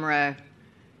camera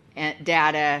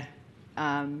data.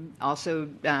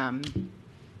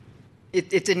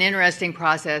 It's an interesting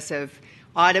process of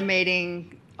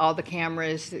automating all the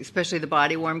cameras, especially the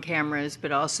body-worn cameras,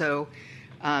 but also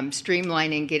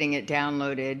streamlining getting it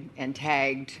downloaded and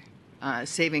tagged,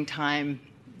 saving time,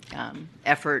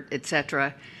 effort,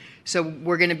 etc. So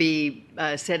we're going to be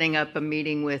setting up a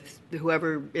meeting with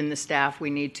whoever in the staff we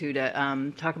need to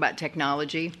talk about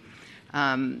technology.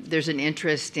 There's an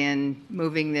interest in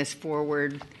moving this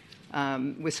forward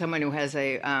with someone who has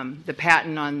the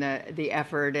patent on the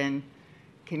effort and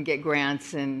can get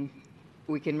grants, and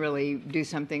we can really do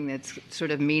something that's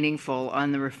sort of meaningful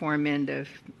on the reform end of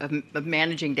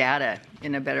managing data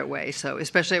in a better way. So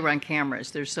especially around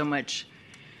cameras, there's so much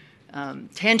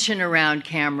tension around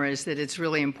cameras that it's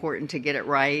really important to get it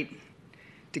right,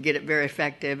 to get it very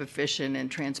effective, efficient,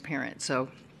 and transparent. So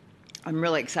I'm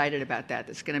really excited about that.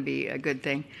 That's going to be a good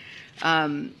thing.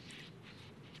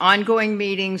 Ongoing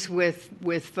meetings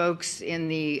with folks in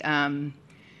the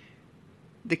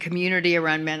community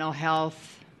around mental health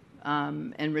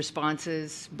and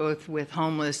responses, both with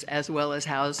homeless as well as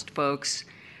housed folks.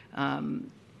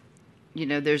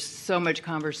 There's so much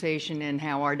conversation in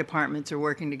how our departments are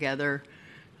working together,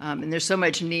 and there's so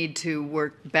much need to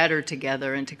work better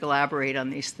together and to collaborate on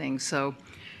these things. So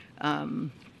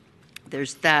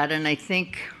there's that, and I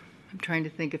think I'm trying to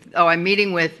think of. I'm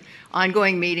meeting with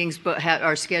ongoing meetings, but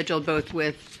are scheduled both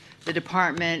with the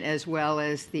department as well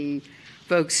as the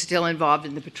folks still involved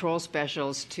in the patrol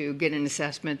specials to get an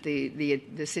assessment. The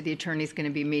city attorney is going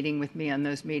to be meeting with me on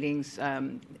those meetings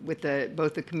with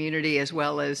both the community as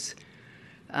well as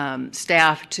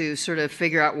staff to sort of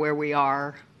figure out where we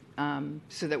are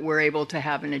so that we're able to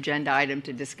have an agenda item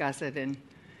to discuss it and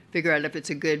figure out if it's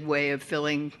a good way of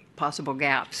filling possible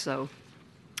gaps. So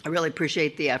I really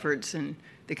appreciate the efforts and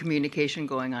the communication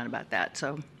going on about that.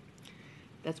 So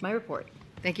that's my report.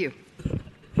 Thank you.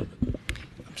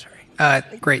 I'm sorry.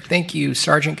 Great. Thank you.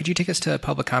 Sergeant, could you take us to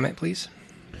public comment, please?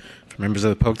 For members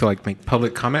of the public that like to make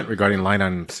public comment regarding line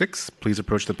item 6, please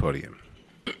approach the podium.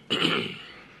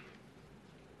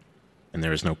 And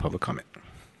there is no public comment.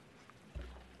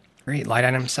 Great. Line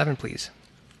item 7, please.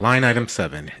 Line item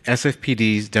 7,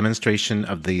 SFPD's demonstration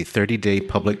of the 30-day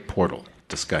public portal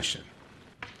discussion.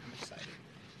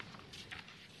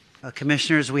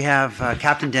 Commissioners, we have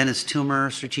Captain Dennis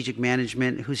Toomer, Strategic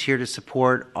Management, who's here to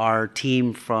support our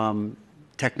team from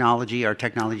technology, our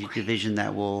technology division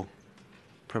that will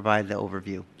provide the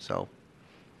overview. So,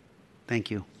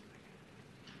 thank you.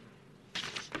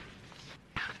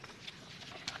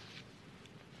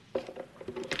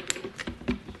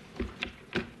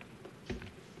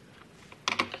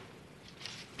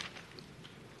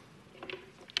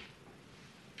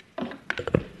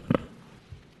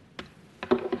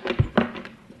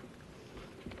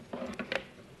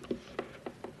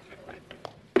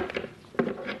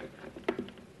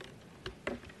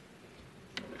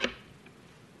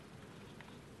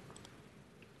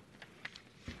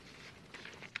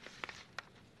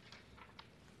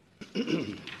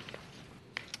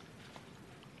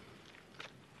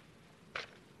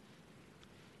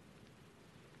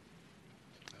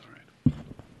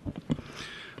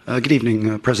 Good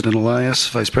evening, President Elias,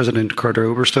 Vice President Carter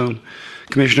Oberstone,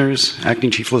 Commissioners, Acting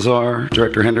Chief Lazar,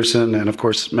 Director Henderson, and of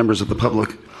course, members of the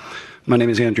public. My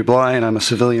name is Andrew Bly, and I'm a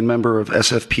civilian member of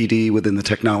SFPD within the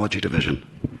Technology Division.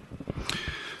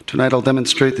 Tonight I'll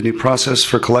demonstrate the new process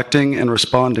for collecting and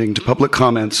responding to public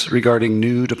comments regarding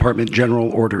new Department General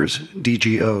Orders,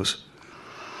 DGOs.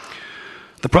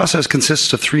 The process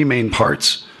consists of three main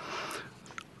parts.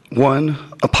 One,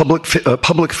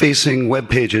 public-facing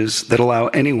web pages that allow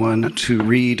anyone to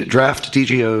read draft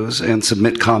DGOs and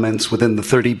submit comments within the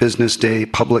 30 business day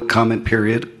public comment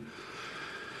period.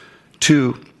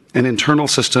 Two, an internal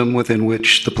system within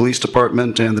which the police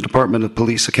department and the Department of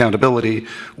Police Accountability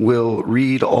will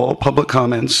read all public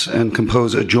comments and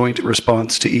compose a joint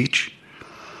response to each.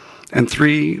 And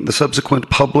three, the subsequent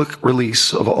public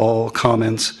release of all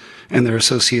comments and their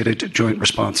associated joint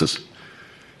responses.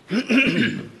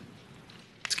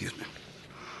 Excuse me.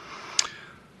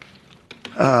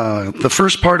 The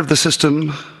first part of the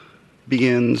system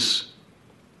begins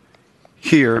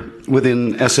here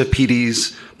within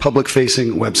SFPD's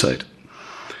public-facing website.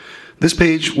 This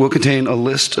page will contain a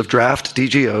list of draft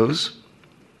DGOs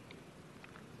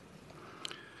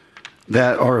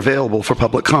that are available for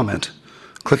public comment.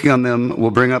 Clicking on them will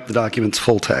bring up the document's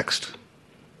full text.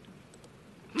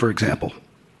 For example,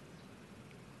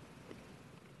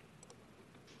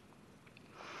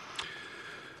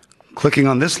 clicking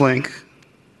on this link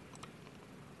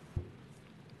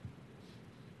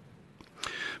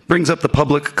brings up the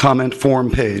public comment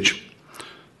form page.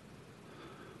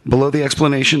 Below the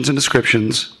explanations and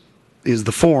descriptions is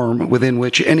the form within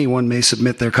which anyone may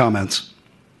submit their comments.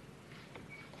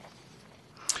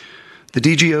 The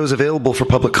DGOs available for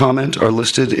public comment are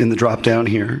listed in the drop-down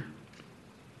here.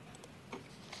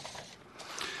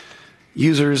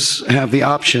 Users have the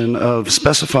option of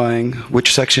specifying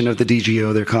which section of the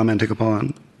DGO they're commenting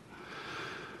upon.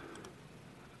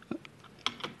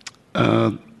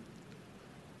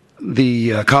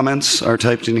 The comments are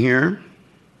typed in here.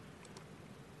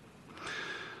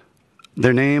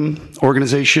 Their name,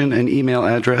 organization, and email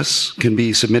address can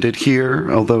be submitted here,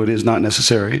 although it is not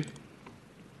necessary.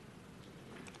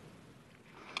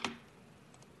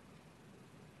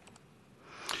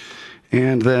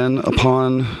 And then,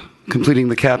 upon completing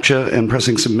the CAPTCHA and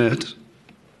pressing submit,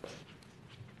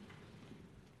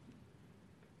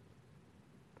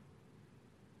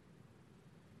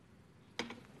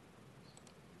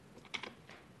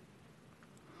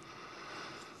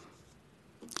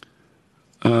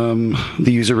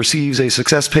 the user receives a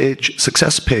success page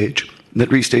that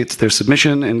restates their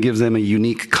submission and gives them a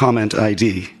unique comment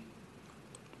ID.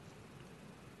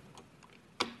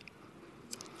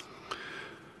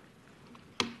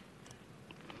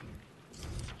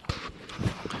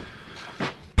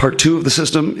 Part two of the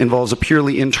system involves a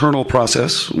purely internal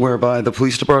process whereby the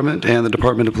police department and the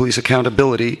Department of Police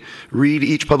Accountability read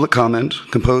each public comment,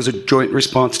 compose a joint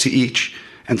response to each,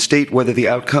 and state whether the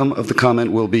outcome of the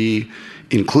comment will be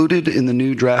included in the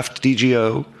new draft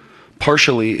DGO,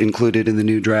 partially included in the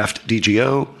new draft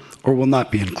DGO, or will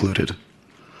not be included.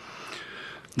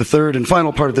 The third and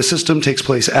final part of the system takes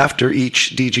place after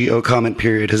each DGO comment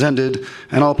period has ended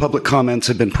and all public comments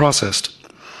have been processed.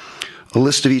 A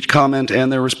list of each comment and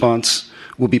their response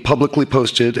will be publicly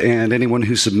posted, and anyone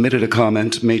who submitted a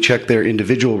comment may check their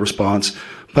individual response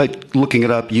by looking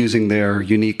it up using their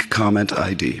unique comment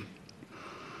ID.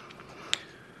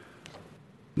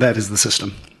 That is the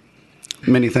system.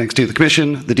 Many thanks to the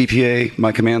Commission, the DPA,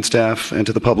 my command staff, and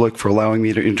to the public for allowing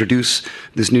me to introduce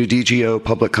this new DGO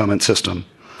public comment system.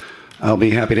 I'll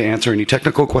be happy to answer any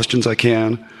technical questions I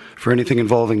can. For anything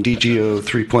involving DGO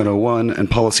 3.01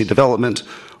 and policy development,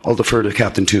 I'll defer to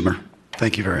Captain Toomer.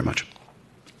 Thank you very much.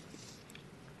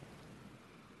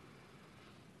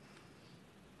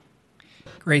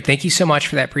 Great. Thank you so much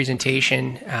for that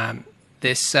presentation.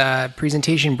 This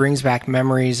presentation brings back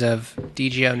memories of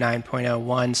DGO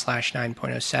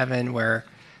 9.01/9.07, where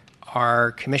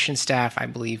our commission staff, I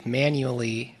believe,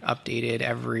 manually uploaded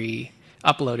every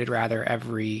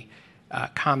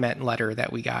comment letter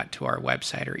that we got to our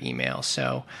website or email.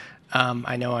 So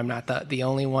I know I'm not the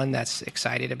only one that's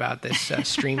excited about this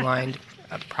streamlined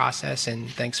process, and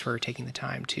thanks for taking the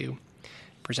time to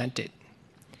present it.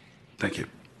 Thank you.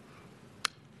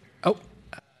 Oh,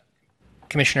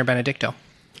 Commissioner Benedicto.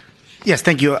 Yes,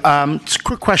 thank you. Just a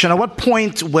quick question. At what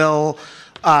point will,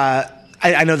 I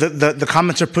know that the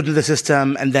comments are put into the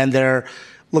system and then they're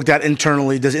looked at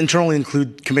internally. Does internally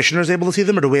include commissioners able to see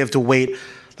them, or do we have to wait?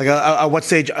 Like, at what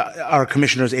stage are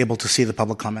commissioners able to see the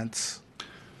public comments?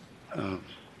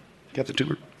 Captain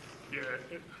Toomer? Yeah,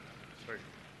 sorry.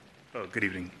 Oh, good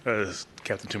evening.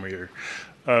 Captain Toomer here.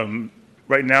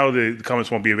 Right now, the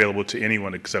comments won't be available to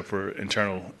anyone except for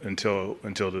internal until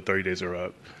the 30 days are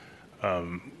up.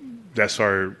 That's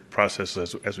our process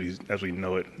as we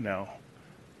know it now,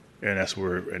 and that's what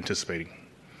we're anticipating.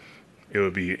 It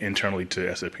would be internally to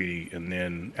SFPD, and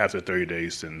then after 30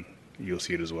 days, then you'll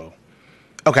see it as well.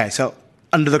 Okay, so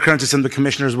under the current system, the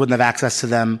commissioners wouldn't have access to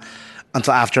them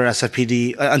until after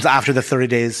SFPD, until after the 30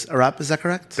 days are up. Is that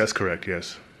correct? That's correct, yes.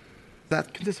 Is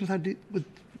that consistent with how with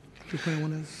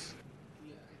 3.1 is?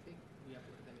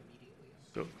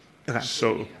 So, Okay.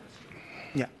 so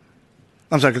Yeah.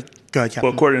 I'm sorry. Go ahead, Captain.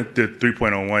 well, according to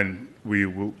 3.01,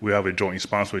 we have a joint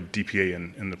response with DPA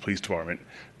and the police department,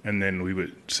 and then we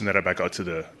would send that back out to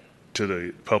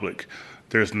the public.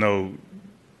 There's no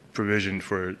provision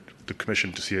for the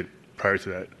commission to see it prior to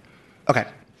that. Okay.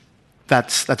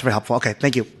 That's very helpful. Okay,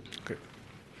 thank you. Okay.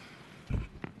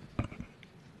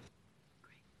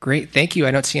 Great, thank you.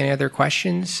 I don't see any other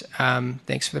questions.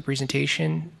 Thanks for the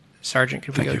presentation. Sergeant,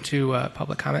 could we go to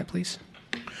public comment, please?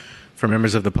 For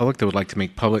members of the public that would like to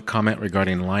make public comment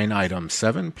regarding line item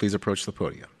 7, please approach the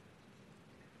podium.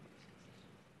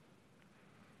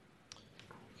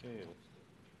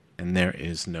 And there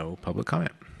is no public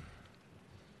comment.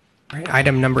 All right,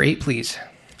 item number 8, please.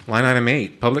 Line item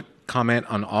 8, public comment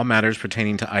on all matters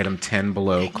pertaining to item 10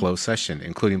 below closed session,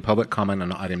 including public comment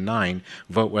on item 9.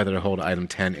 Vote whether to hold item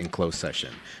 10 in closed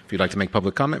session. If you'd like to make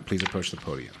public comment, please approach the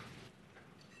podium.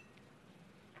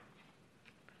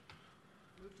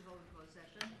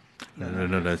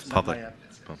 No, that's public.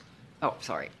 Oh,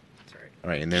 sorry. All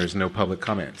right, and there is no public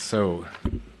comment. So,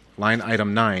 line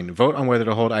item 9, vote on whether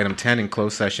to hold item 10 in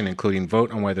closed session, including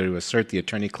vote on whether to assert the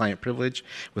attorney-client privilege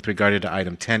with regard to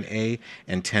item 10A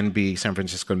and 10B, San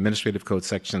Francisco Administrative Code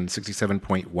Section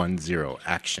 67.10,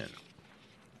 action.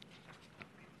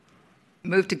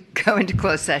 Move to go into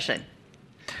closed session.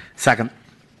 Second.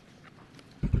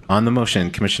 On the motion,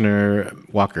 Commissioner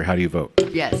Walker, how do you vote?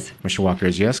 Yes. Commissioner Walker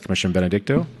is yes. Commissioner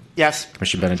Benedicto? Yes.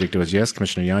 Commissioner Benedicto is yes.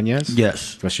 Commissioner Yanez?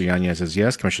 Yes. Commissioner Yanez is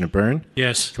yes. Commissioner Byrne?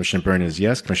 Yes. Commissioner Byrne is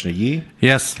yes. Commissioner Yee?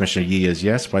 Yes. Commissioner Yee is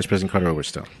yes. Vice President Carter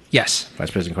Overstone? Yes.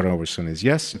 Vice President Carter Overstone is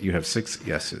yes. You have 6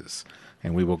 yeses.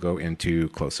 And we will go into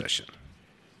closed session.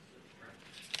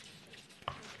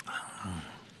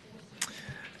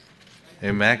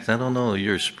 Hey, Max, I don't know if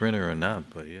you're a sprinter or not,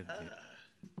 but yeah.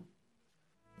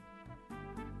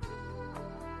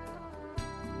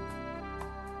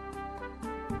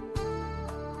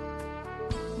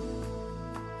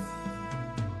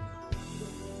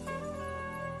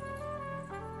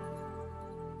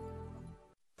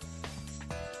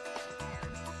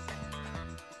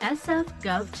 SF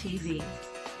Gov TV,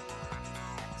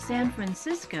 San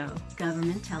Francisco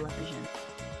Government Television.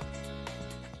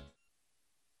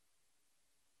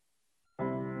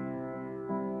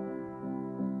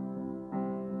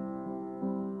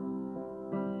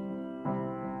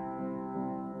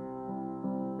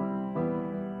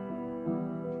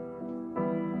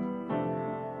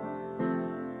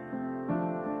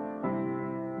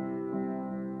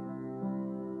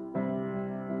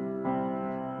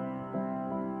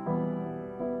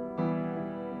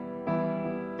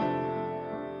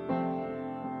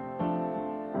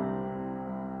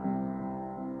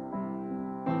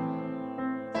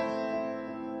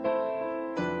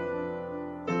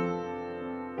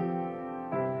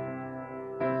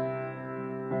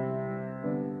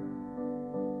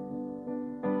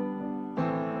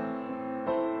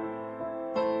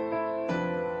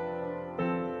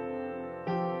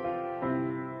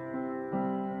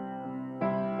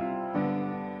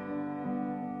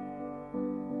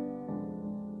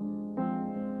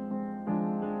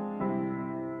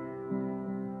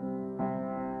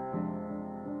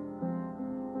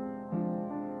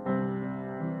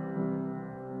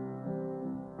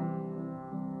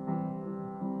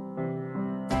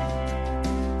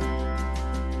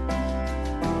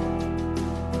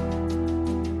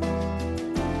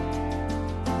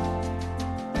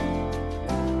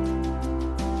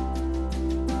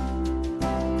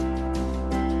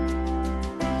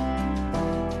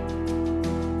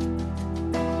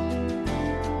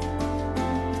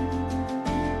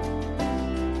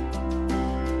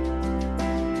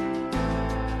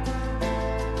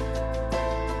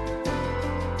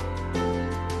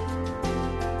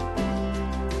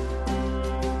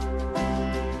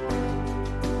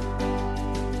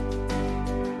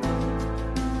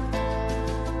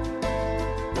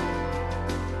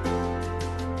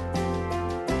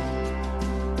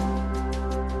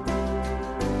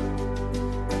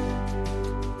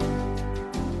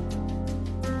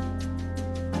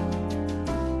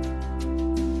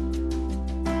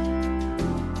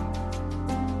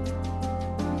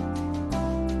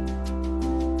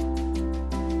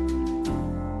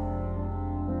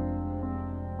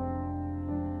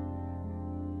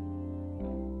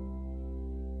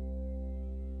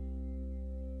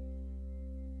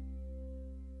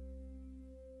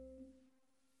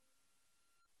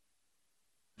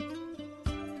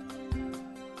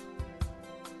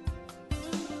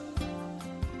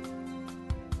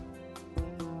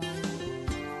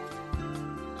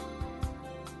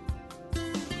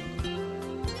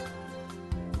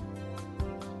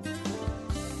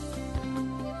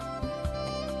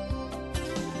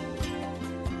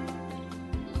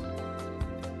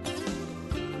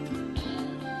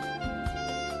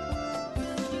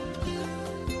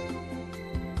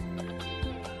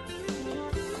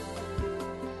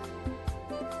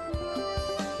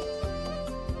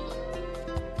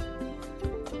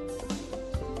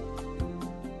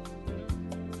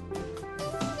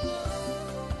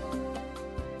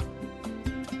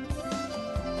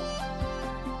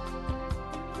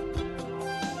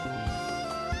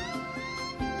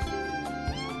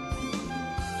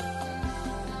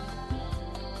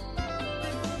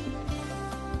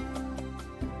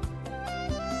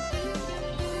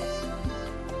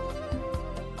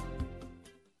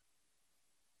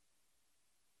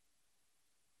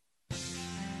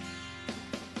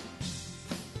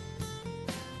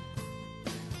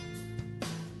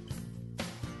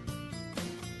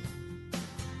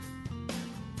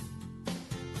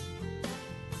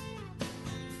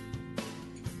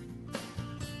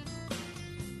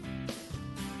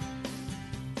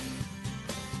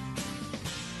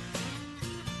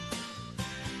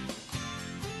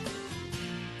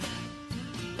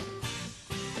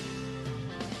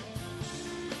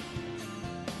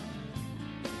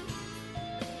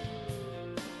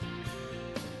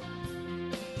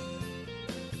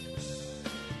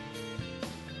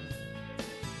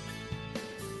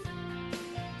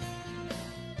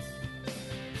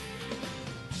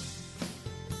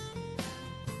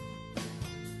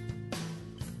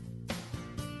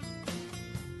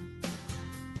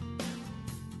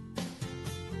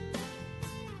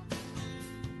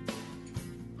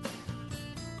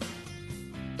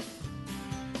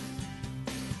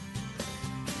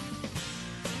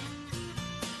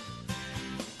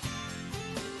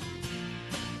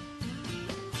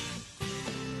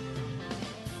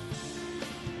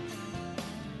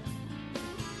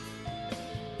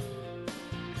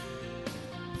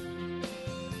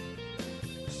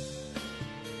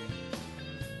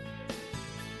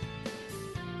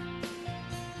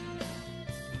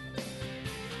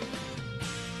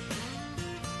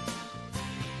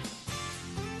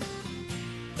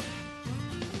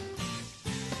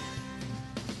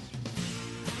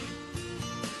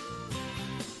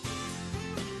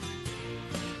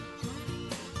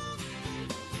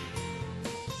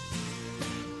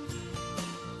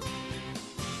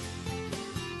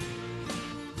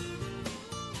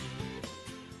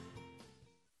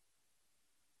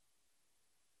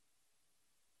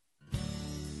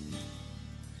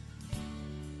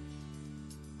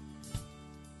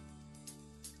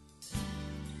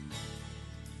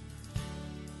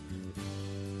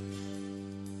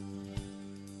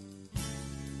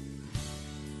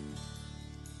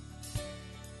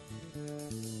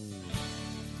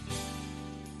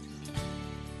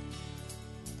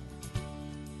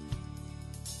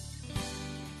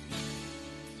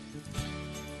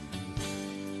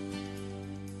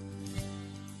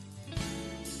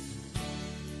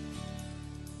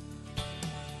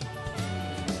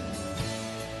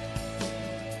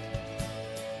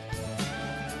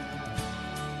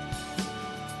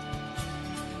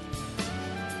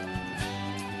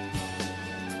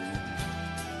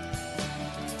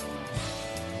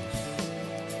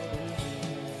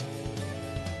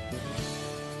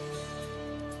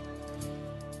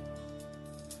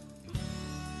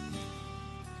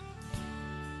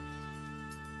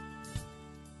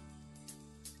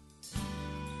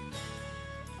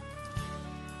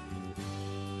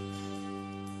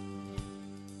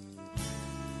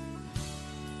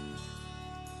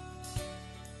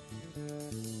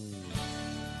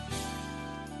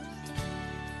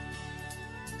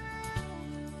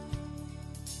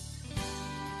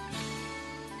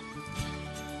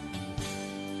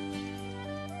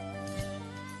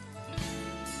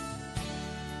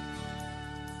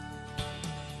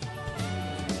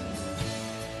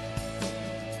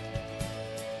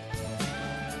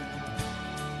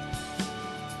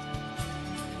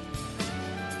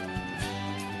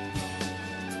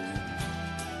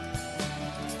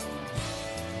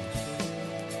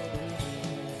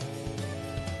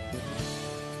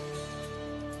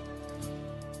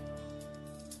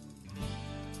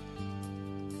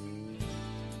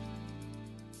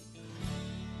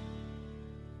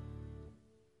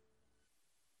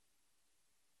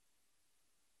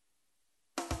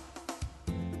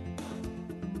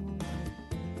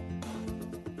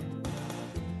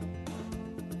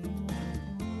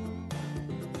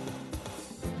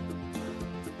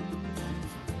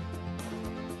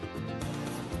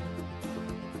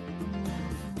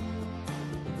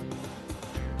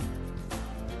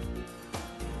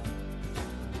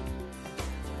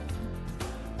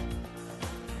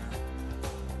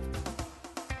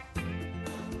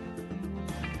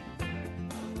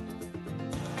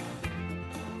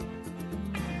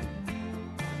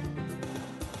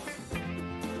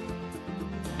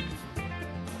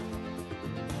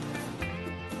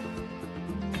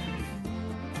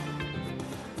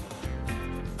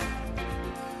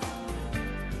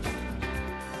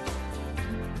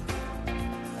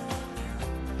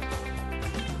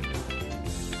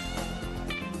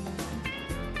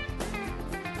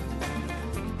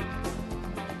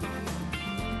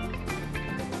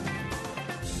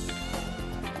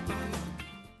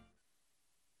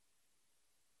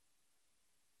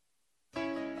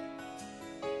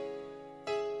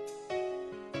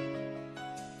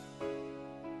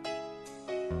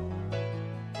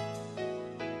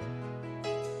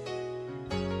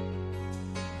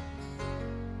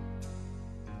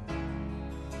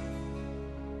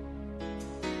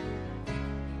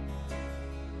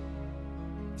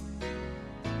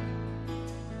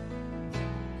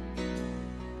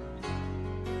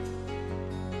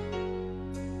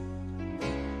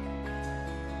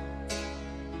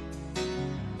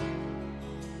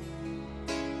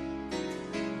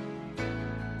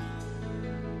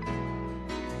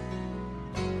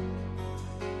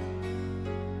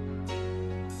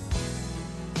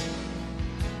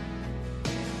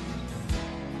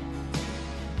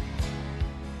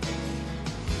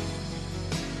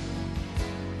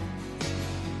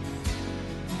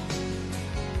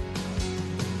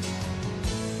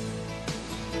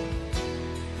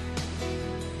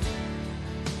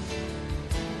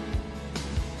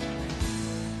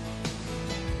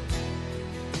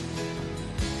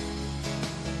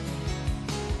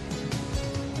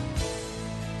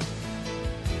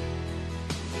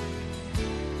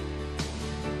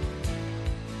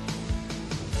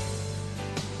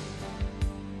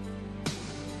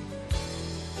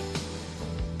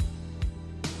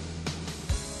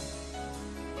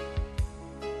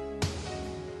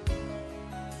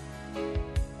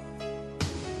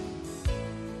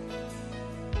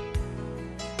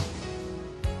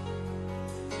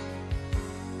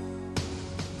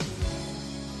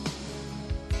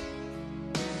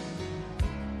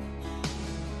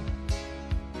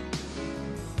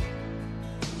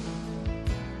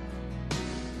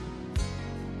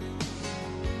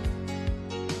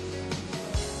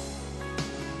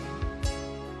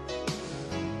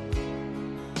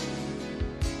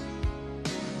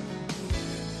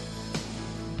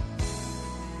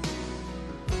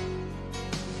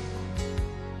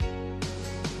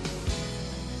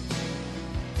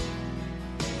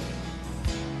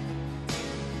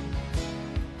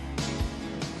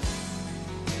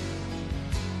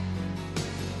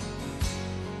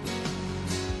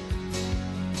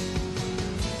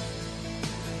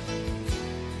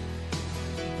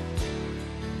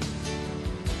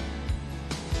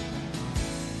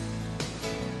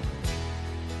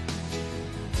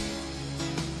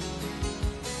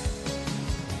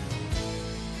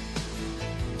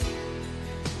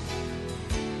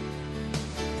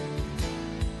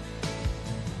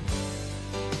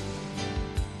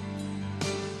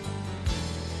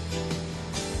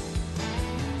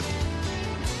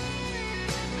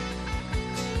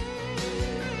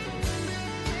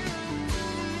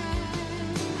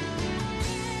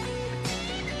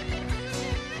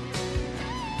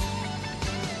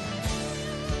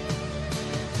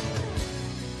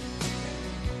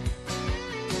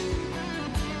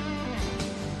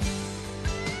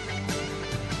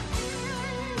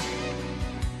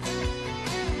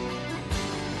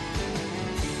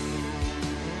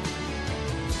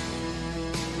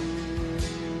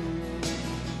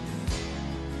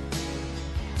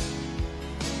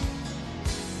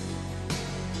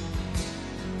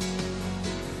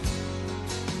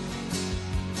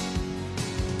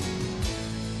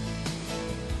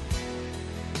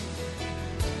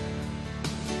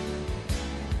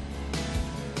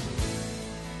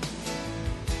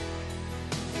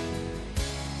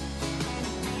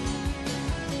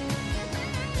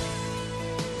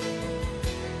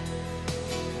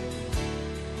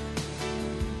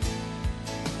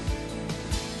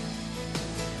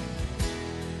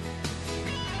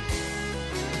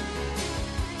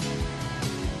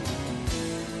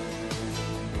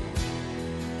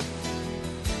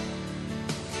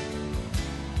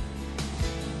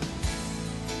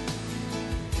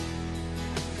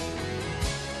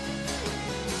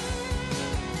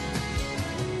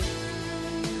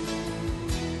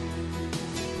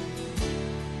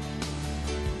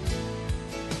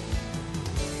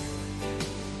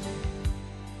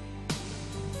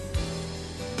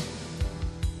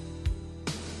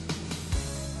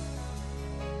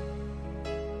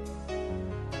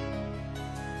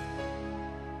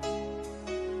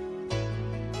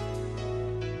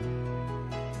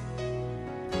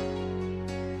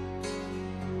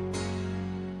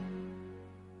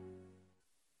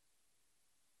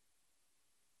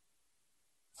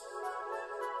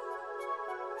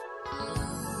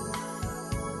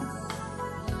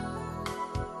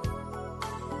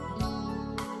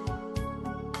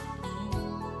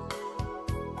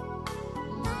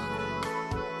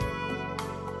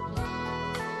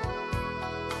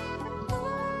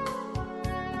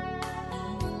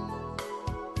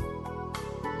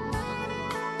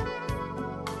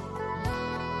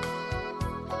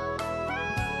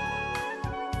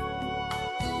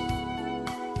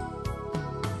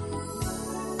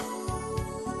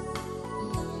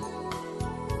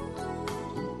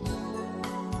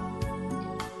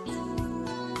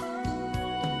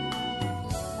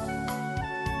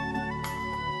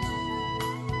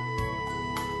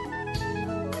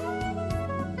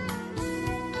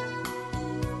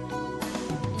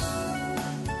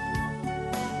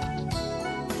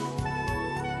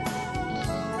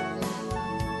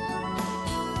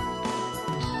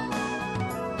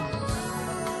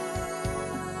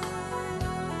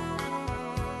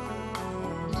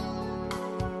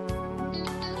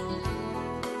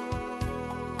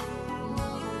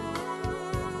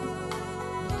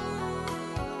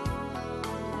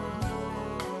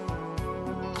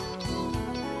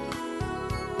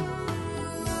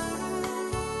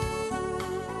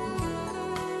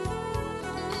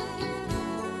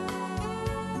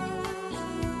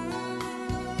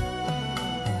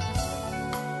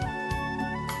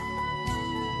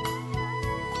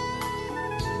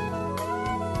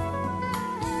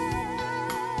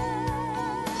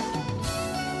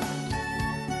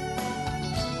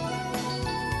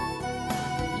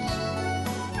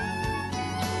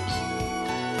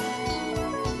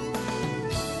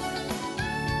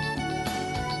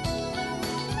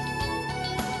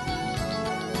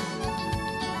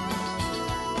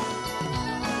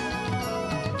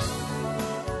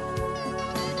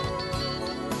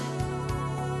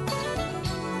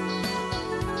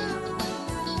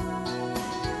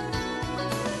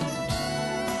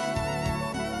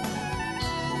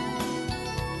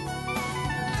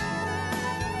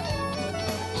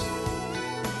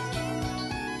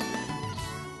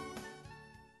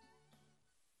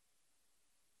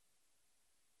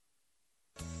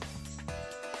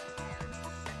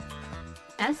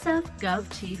 SF Gov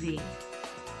TV,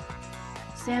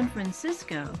 San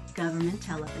Francisco Government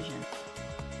Television.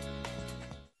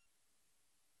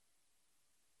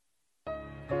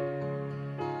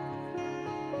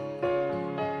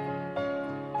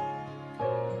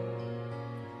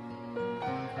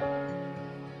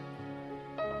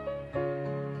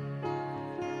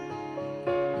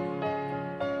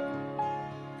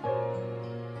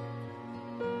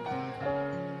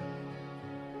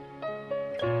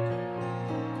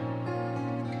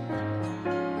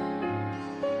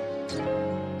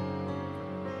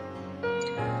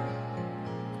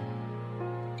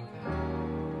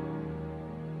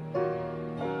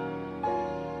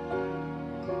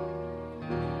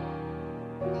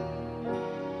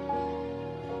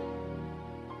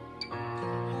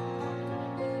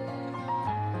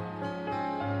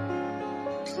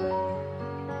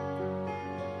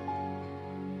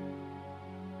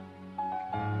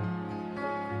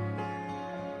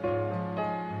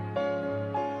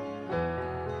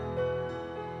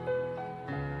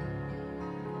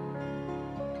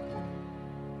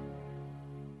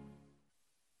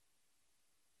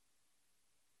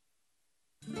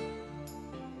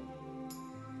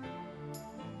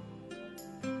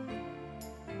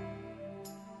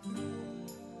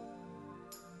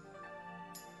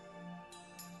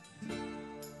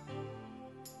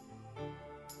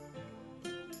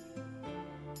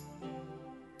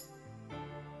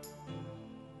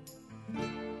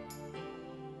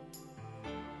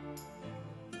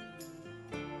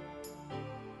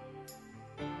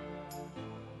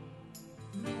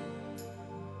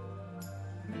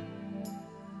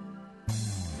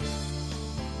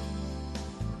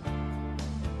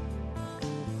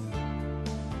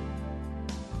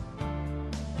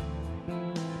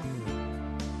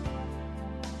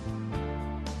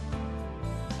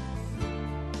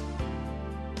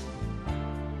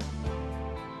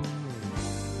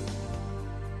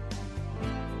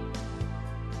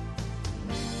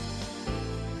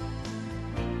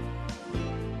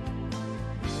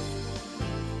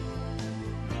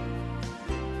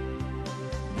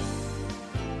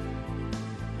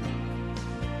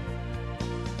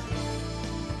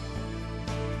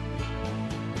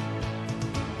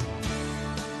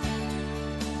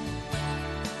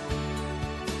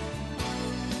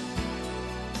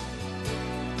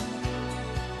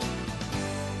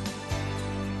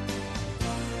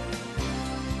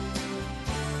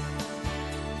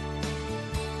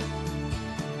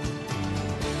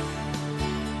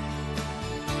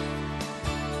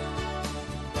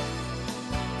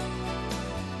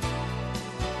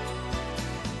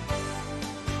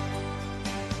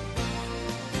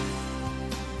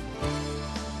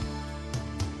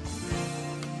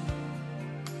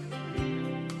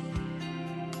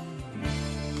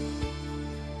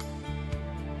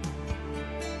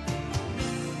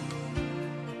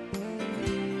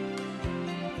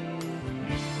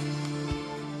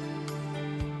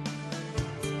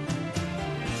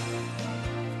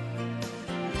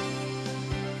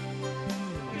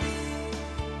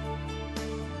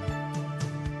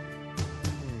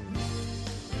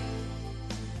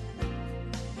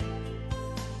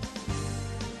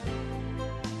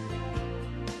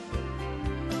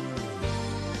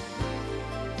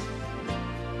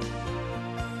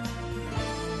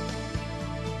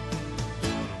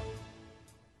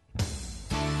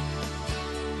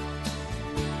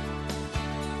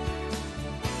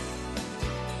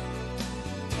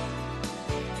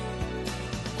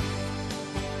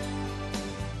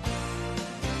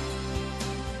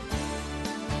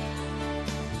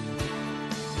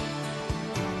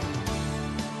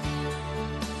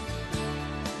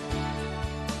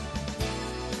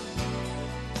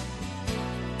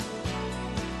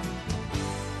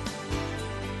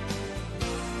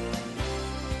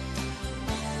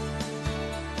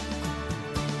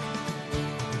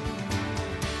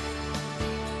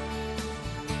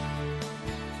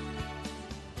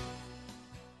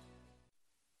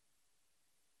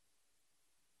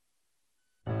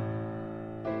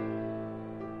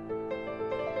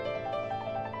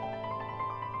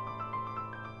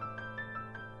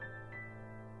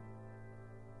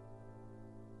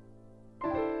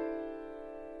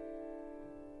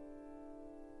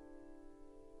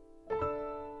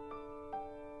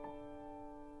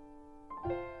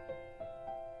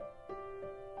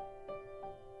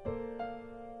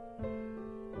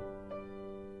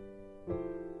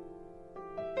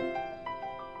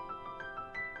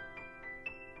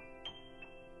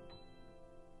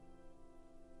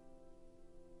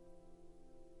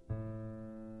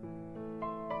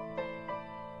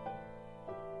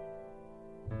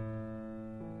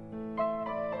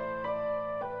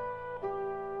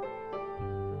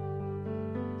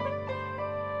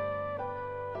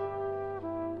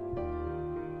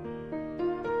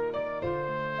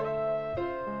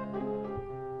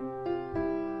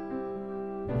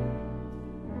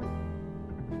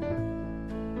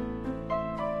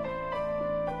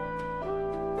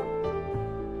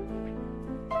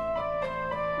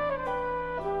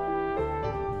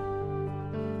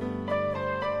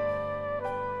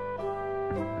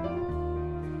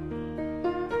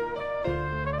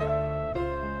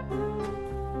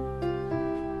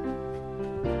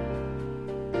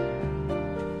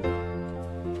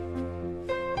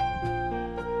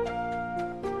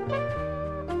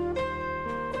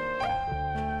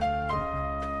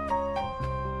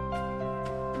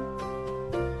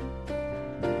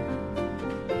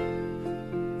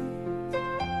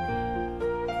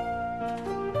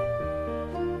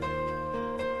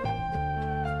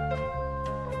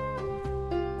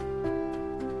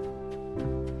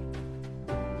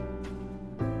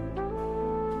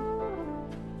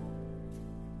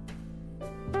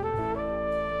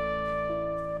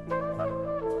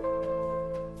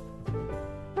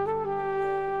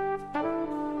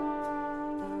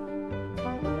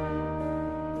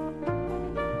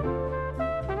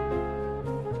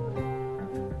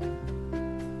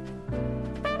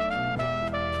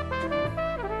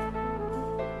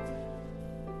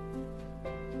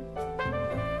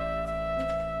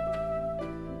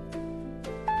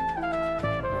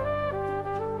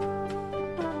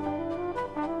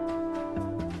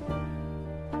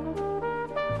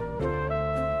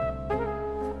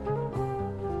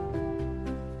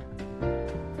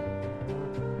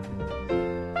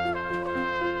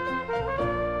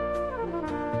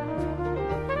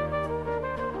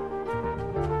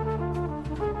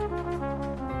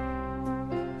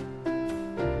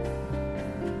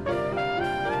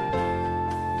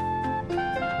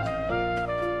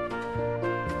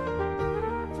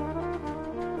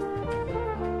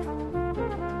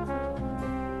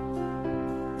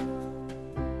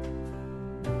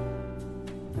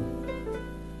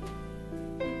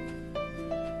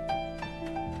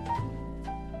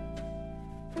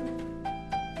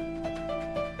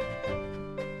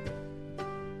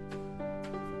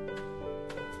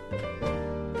 Yeah,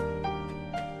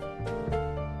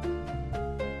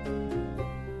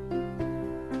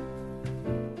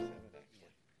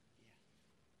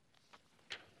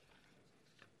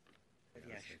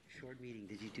 short meeting.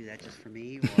 Did you do that just for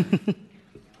me?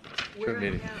 Short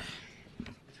meeting.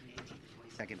 20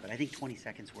 second, but I think 20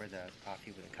 seconds worth of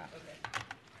coffee with a cup.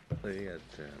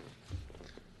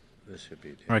 This should be.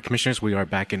 All right, Commissioners, we are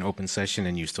back in open session,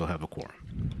 and you still have a quorum.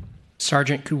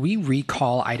 Sergeant, could we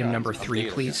recall item number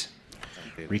 3, please?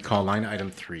 Recall line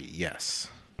item 3, yes.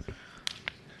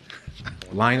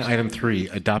 Line item 3,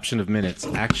 adoption of minutes,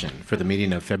 action for the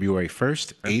meeting of February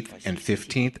 1st, 8th, and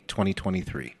 15th,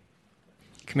 2023.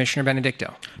 Commissioner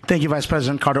Benedicto. Thank you, Vice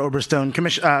President Carter Oberstone.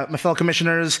 My fellow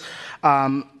commissioners,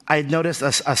 I had noticed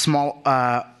a small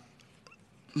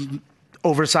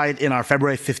oversight in our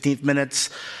February 15th minutes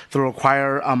that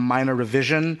require a minor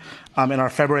revision. In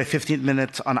our February 15th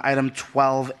minutes on item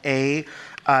 12A,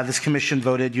 this commission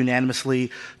voted unanimously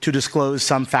to disclose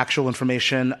some factual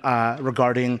information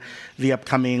regarding the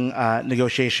upcoming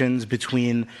negotiations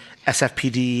between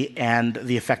SFPD and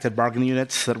the affected bargaining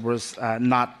units that was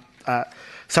not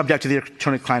subject to the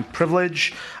attorney-client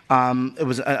privilege. It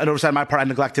was an oversight on my part. I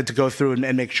neglected to go through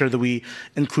and make sure that we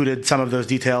included some of those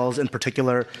details, in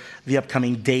particular, the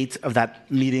upcoming date of that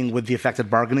meeting with the affected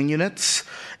bargaining units.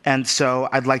 And so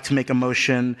I'd like to make a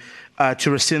motion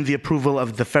to rescind the approval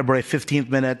of the February 15th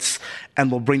minutes, and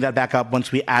we'll bring that back up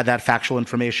once we add that factual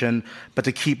information, but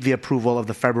to keep the approval of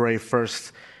the February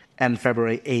 1st and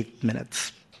February 8th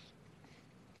minutes.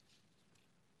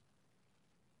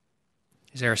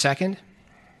 Is there a second?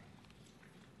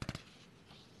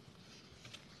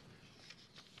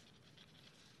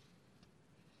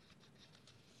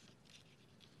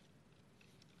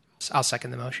 I'll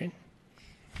second the motion.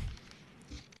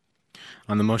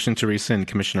 On the motion to rescind,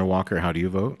 Commissioner Walker, how do you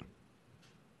vote?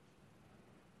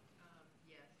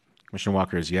 Yes. Commissioner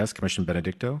Walker is yes. Commissioner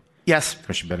Benedicto? Yes.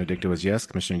 Commissioner Benedicto is yes.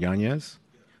 Commissioner Yanez?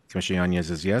 Commissioner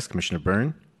Yanez is yes. Commissioner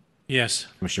Byrne? Yes.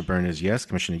 Commissioner Byrne is yes.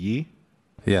 Commissioner Yee?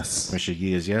 Yes. Commissioner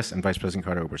Yee is yes. And Vice President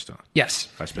Carter Oberstone? Yes.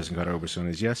 Vice President Carter Oberstone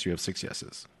is yes. You have 6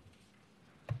 yeses.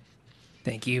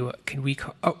 Thank you. Can we?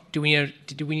 Do we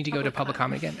need to go to public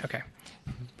comment again? Okay.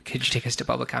 Could you take us to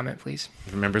public comment, please?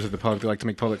 If members of the public would like to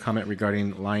make public comment regarding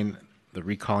the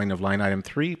recalling of line item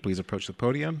 3, please approach the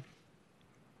podium.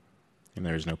 And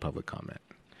there is no public comment.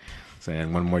 So,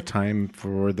 and one more time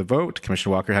for the vote.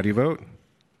 Commissioner Walker, how do you vote?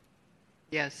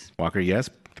 Yes. Walker, yes.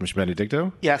 Commissioner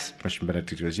Benedicto? Yes. Commissioner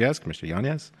Benedicto is yes. Commissioner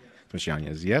Yanez? Commissioner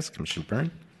Yanez is yes. Commissioner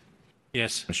Byrne?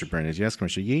 Yes. Commissioner Byrne is yes.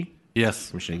 Commissioner Yee? Yes.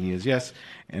 Commissioner Yee is yes.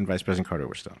 And Vice President Carter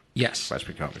Oberstone? Yes. Vice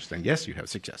President Carter Oberstone, yes. You have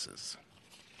 6 yeses.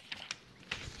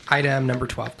 Item number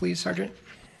 12, please, Sergeant.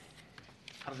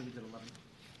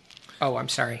 Oh, I'm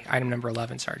sorry. Item number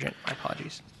 11, Sergeant. My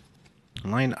apologies.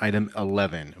 Line item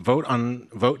 11,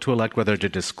 vote to elect whether to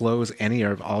disclose any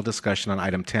or all discussion on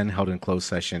item 10 held in closed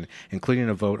session, including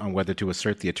a vote on whether to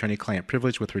assert the attorney-client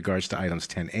privilege with regards to items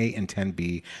 10A and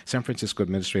 10B, San Francisco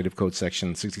Administrative Code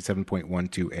Section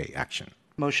 67.12A, action.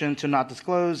 Motion to not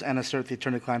disclose and assert the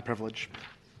attorney-client privilege.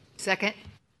 Second?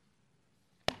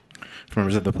 For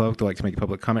members of the public who would like to make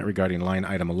public comment regarding line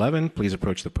item 11, please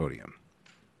approach the podium.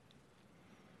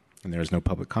 And there is no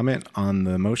public comment on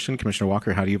the motion. Commissioner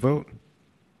Walker, how do you vote?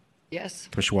 Yes.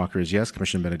 Commissioner Walker is yes.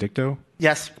 Commissioner Benedicto?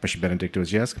 Yes. Commissioner Benedicto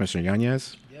is yes. Commissioner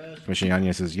Yanez? Yes. Commissioner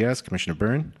Yanez is yes. Commissioner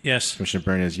Byrne? Yes. Commissioner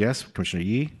Byrne is yes. Commissioner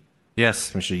Yee?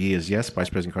 Yes. Commissioner Yee is yes. Vice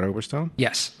President Carter Oberstone?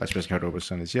 Yes. Vice President Carter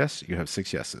Oberstone is yes. You have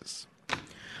 6 yeses.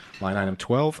 Line item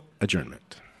 12,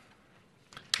 adjournment.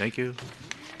 Thank you.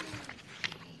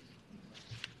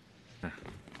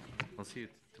 I'll see you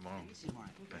tomorrow.